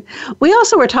 Okay. We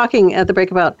also were talking at the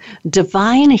break about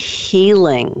divine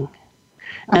healing,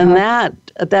 and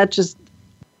that just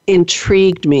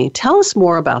intrigued me. Tell us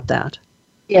more about that.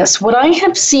 Yes, what I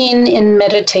have seen in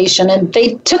meditation, and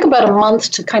they took about a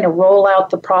month to kind of roll out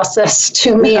the process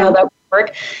to me, how that would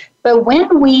work. But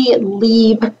when we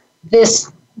leave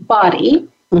this body,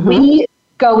 we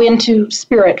go into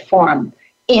spirit form.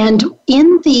 And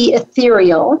in the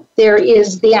ethereal, there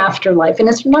is the afterlife. And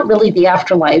it's not really the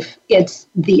afterlife, it's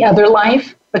the other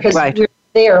life, because we're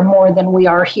there more than we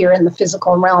are here in the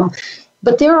physical realm.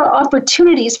 But there are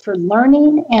opportunities for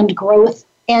learning and growth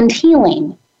and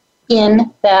healing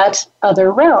in that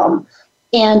other realm.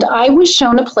 And I was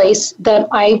shown a place that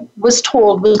I was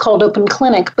told was called Open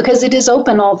Clinic because it is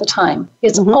open all the time.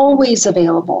 It's always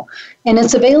available. And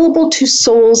it's available to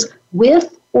souls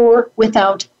with or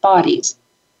without bodies.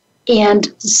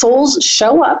 And souls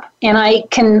show up, and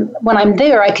when I'm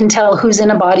there, I can tell who's in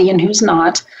a body and who's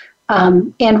not,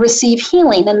 and receive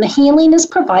healing. And the healing is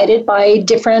provided by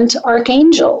different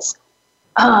archangels.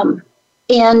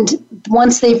 And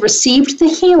once they've received the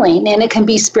healing, and it can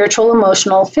be spiritual,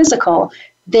 emotional, physical,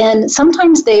 then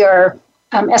sometimes they are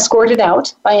escorted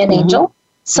out by an angel.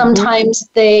 Sometimes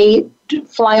they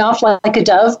fly off like a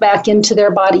dove back into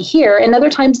their body here, and other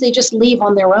times they just leave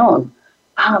on their own.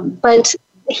 But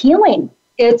healing,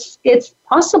 it's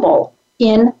possible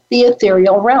in the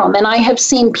ethereal realm. And I have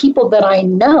seen people that I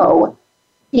know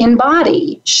in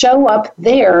body show up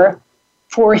there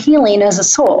for healing as a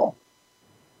soul.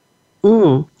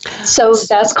 So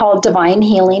that's called divine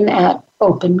healing at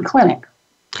Open Clinic.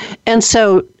 And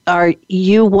so are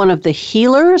you one of the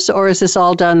healers, or is this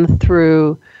all done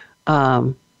through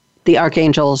the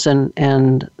archangels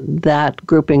and that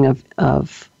grouping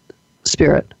of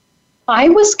spirit? I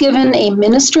was given a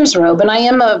minister's robe, and I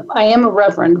am a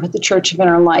reverend with the Church of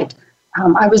Inner Light.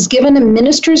 I was given a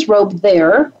minister's robe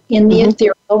there in the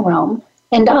ethereal realm,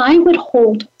 and I would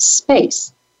hold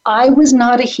space. I was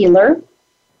not a healer.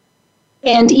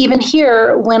 And even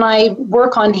here, when I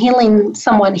work on healing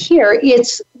someone here,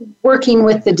 it's working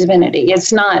with the divinity.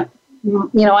 It's not,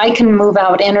 I can move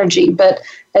out energy, but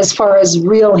as far as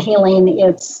real healing,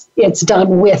 it's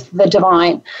done with the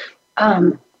divine.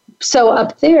 So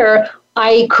up there,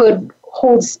 I could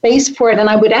hold space for it, and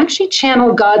I would actually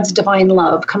channel God's divine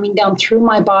love coming down through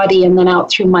my body and then out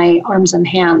through my arms and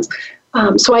hands.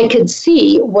 So I could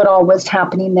see what all was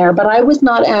happening there, but I was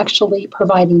not actually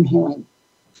providing healing.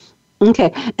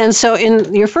 Okay. And so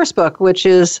in your first book, which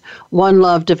is One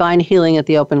Love, Divine Healing at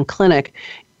the Open Clinic,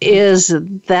 is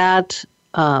that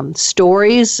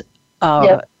stories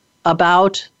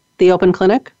about the Open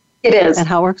Clinic? It is. And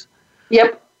how it works?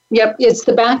 Yep. It's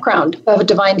the background of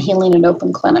divine healing at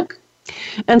Open Clinic.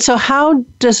 And so how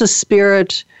does a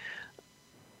spirit,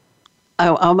 I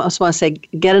almost want to say,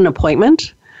 get an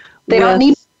appointment? They don't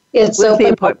need, it's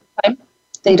open all the time.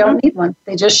 They don't need one.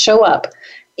 They just show up.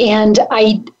 And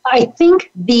I think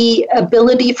the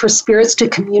ability for spirits to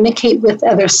communicate with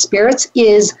other spirits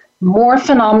is more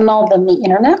phenomenal than the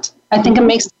internet. I think it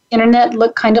makes the internet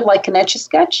look kind of like an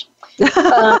Etch-a-Sketch.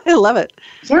 I love it.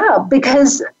 Yeah,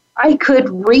 because I could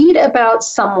read about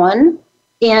someone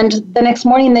and the next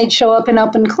morning they'd show up in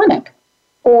Open Clinic.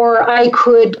 Or I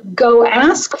could go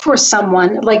ask for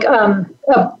someone, like a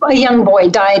young boy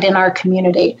died in our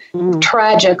community,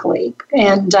 tragically,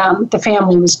 and the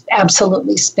family was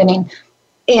absolutely spinning.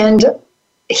 And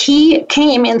he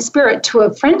came in spirit to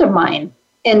a friend of mine,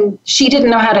 and she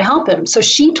didn't know how to help him. So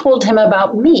she told him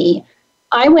about me.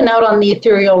 I went out on the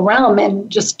ethereal realm and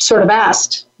just sort of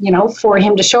asked, for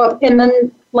him to show up. And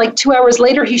then like 2 hours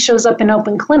later, he shows up in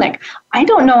Open Clinic. I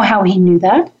don't know how he knew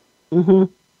that.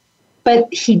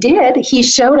 But he did. He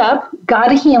showed up,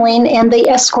 got a healing, and they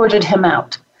escorted him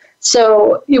out.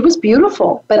 So it was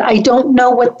beautiful, but I don't know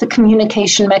what the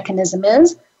communication mechanism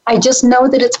is. I just know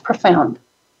that it's profound.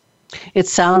 It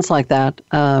sounds like that.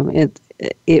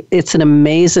 It's an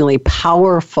amazingly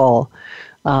powerful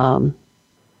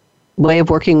way of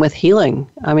working with healing.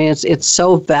 I mean, it's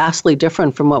so vastly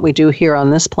different from what we do here on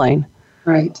this plane.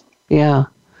 Right. Yeah.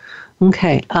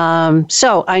 Okay.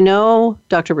 So I know,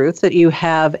 Dr. Ruth, that you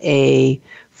have a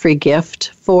free gift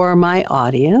for my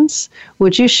audience.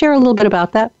 Would you share a little bit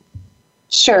about that?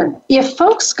 Sure. If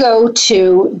folks go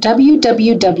to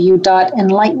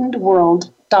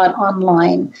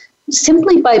www.enlightenedworld.online,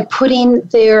 simply by putting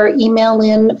their email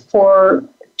in for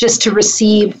just to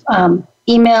receive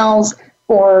emails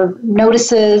or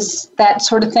notices, that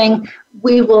sort of thing,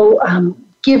 we will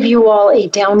give you all a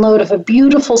download of a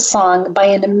beautiful song by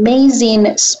an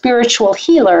amazing spiritual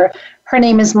healer. Her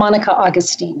name is Monica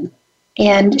Augustine,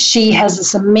 and she has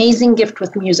this amazing gift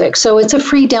with music. So it's a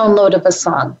free download of a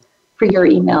song for your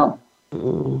email.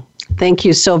 Thank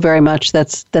you so very much.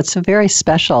 That's very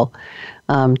special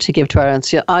to give to our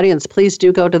audience. Please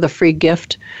do go to the free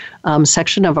gift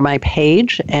section of my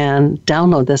page and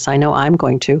download this. I know I'm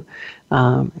going to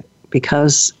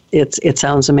because it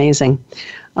sounds amazing.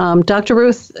 Dr.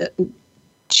 Ruth,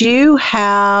 do you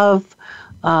have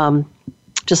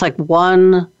just like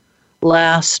one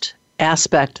last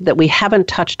aspect that we haven't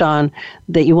touched on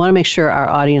that you want to make sure our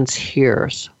audience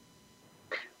hears?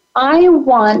 I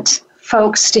want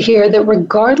folks to hear that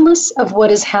regardless of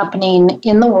what is happening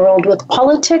in the world with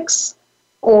politics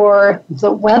or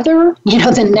the weather,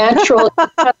 the natural,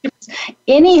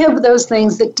 any of those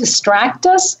things that distract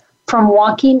us from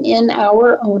walking in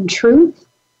our own truth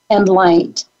and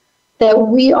light, that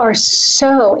we are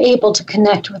so able to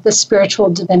connect with the spiritual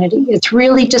divinity. It's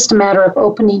really just a matter of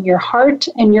opening your heart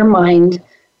and your mind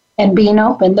and being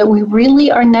open, that we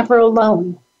really are never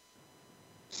alone.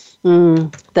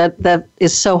 That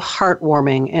is so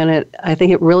heartwarming, and I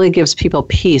think it really gives people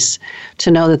peace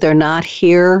to know that they're not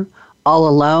here all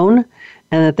alone,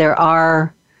 and that there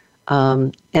are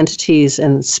entities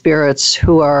and spirits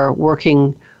who are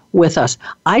working with us.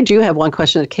 I do have one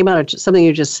question that came out of something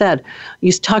you just said.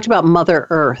 You talked about Mother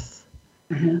Earth.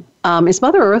 Mm-hmm. Is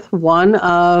Mother Earth one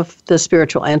of the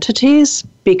spiritual entities?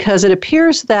 Because it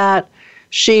appears that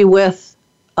she, with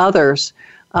others,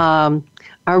 is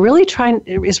really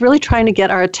trying to get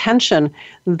our attention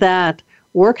that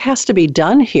work has to be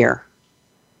done here.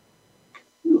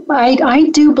 I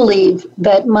do believe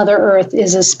that Mother Earth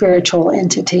is a spiritual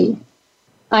entity.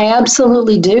 I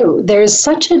absolutely do. There's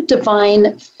such a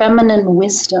divine feminine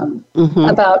wisdom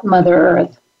about Mother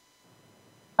Earth.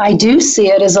 I do see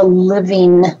it as a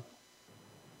living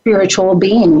spiritual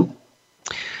being.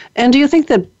 And do you think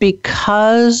that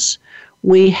because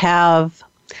we have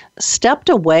stepped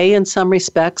away in some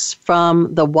respects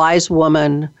from the wise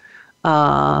woman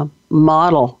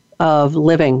model of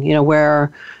living,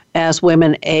 where as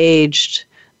women aged,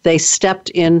 they stepped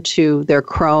into their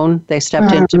crone, they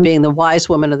stepped into being the wise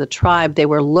woman of the tribe. They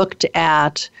were looked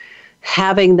at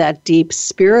having that deep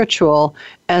spiritual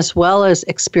as well as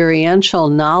experiential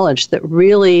knowledge that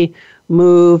really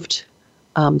moved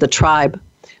the tribe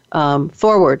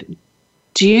forward.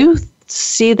 Do you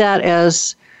see that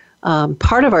as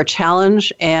part of our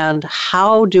challenge, and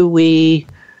how do we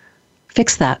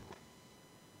fix that?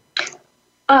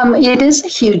 It is a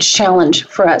huge challenge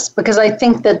for us, because I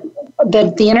think that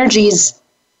the energies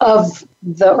of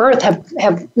the earth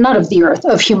have not of the earth,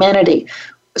 of humanity,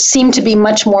 seem to be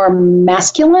much more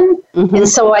masculine. And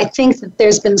so I think that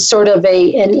there's been sort of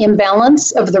an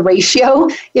imbalance of the ratio,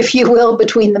 if you will,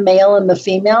 between the male and the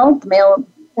female, the male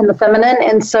and the feminine.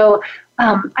 And so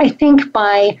I think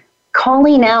by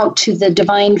calling out to the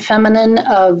divine feminine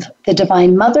of the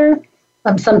Divine Mother,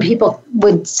 some people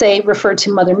would refer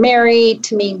to Mother Mary,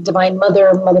 to me, Divine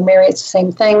Mother, Mother Mary, it's the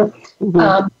same thing.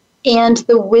 And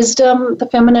the wisdom, the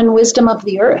feminine wisdom of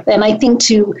the earth. And I think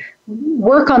to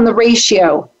work on the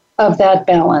ratio of that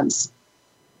balance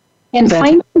and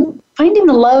finding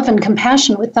the love and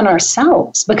compassion within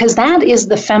ourselves, because that is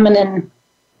the feminine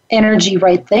energy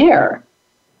right there.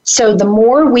 So the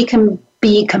more we can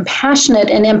be compassionate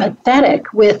and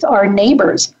empathetic with our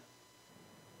neighbors,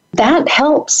 that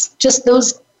helps, just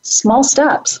those small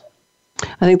steps.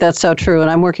 I think that's so true.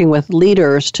 And I'm working with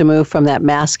leaders to move from that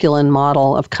masculine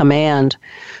model of command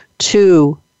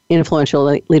to influential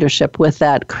leadership with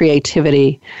that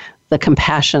creativity, the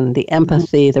compassion, the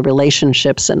empathy, the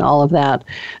relationships, and all of that.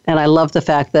 And I love the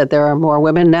fact that there are more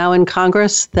women now in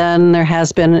Congress than there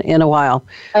has been in a while.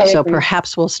 So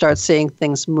perhaps we'll start seeing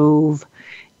things move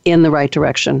in the right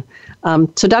direction.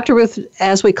 So Dr. Ruth,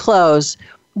 as we close,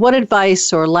 what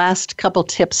advice or last couple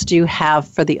tips do you have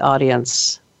for the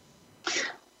audience?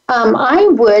 I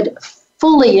would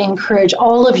fully encourage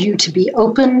all of you to be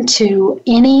open to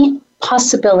any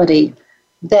possibility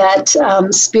that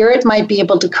Spirit might be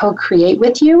able to co-create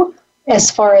with you as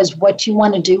far as what you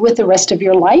want to do with the rest of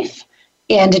your life.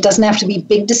 And it doesn't have to be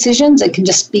big decisions. It can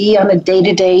just be on a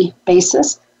day-to-day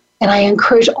basis. And I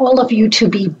encourage all of you to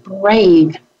be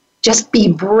brave. Just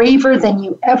be braver than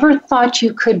you ever thought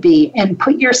you could be, and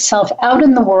put yourself out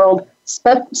in the world,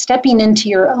 stepping into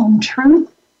your own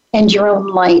truth and your own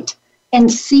light,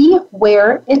 and see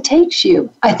where it takes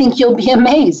you. I think you'll be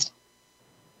amazed.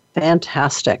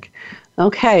 Fantastic.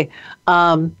 Okay.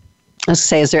 Let's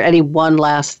say, is there any one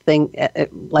last thing,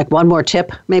 like one more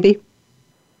tip, maybe?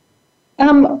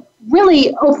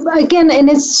 Really, again, and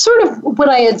it's sort of what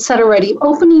I had said already,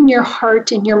 opening your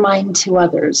heart and your mind to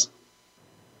others.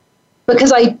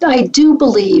 Because I do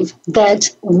believe that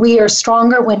we are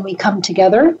stronger when we come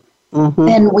together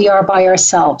than we are by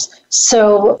ourselves.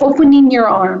 So opening your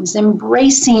arms,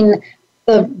 embracing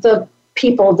the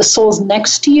people, the souls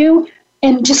next to you,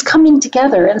 and just coming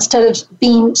together instead of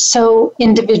being so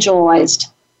individualized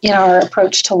in our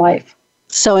approach to life.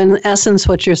 So in essence,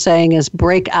 what you're saying is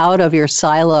break out of your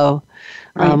silo,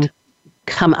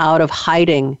 come out of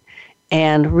hiding,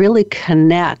 and really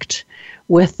connect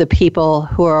with the people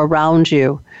who are around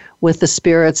you, with the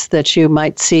spirits that you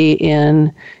might see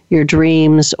in your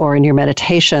dreams or in your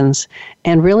meditations,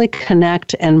 and really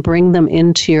connect and bring them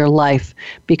into your life,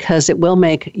 because it will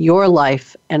make your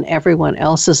life and everyone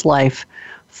else's life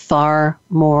far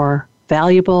more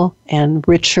valuable and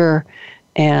richer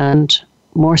and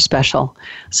more special.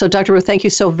 So, Dr. Ruth, thank you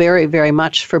so very, very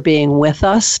much for being with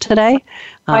us today.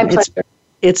 My pleasure.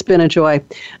 It's been a joy.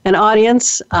 An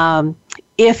audience,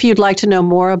 if you'd like to know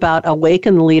more about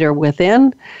Awaken the Leader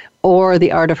Within or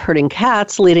The Art of Herding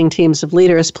Cats, leading teams of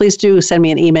leaders, please do send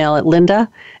me an email at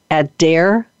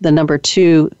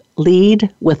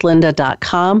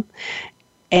linda@dare2leadwithlinda.com.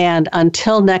 And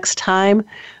until next time,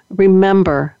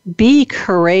 remember, be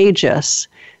courageous,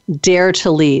 dare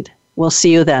to lead. We'll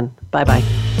see you then. Bye-bye.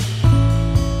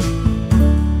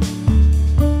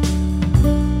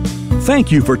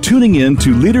 Thank you for tuning in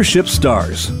to Leadership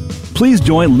Stars. Please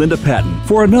join Linda Patten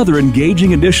for another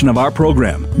engaging edition of our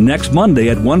program next Monday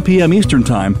at 1 p.m. Eastern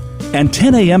Time and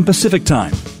 10 a.m. Pacific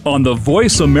Time on the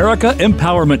Voice America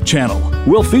Empowerment Channel.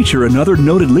 We'll feature another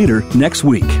noted leader next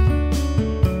week.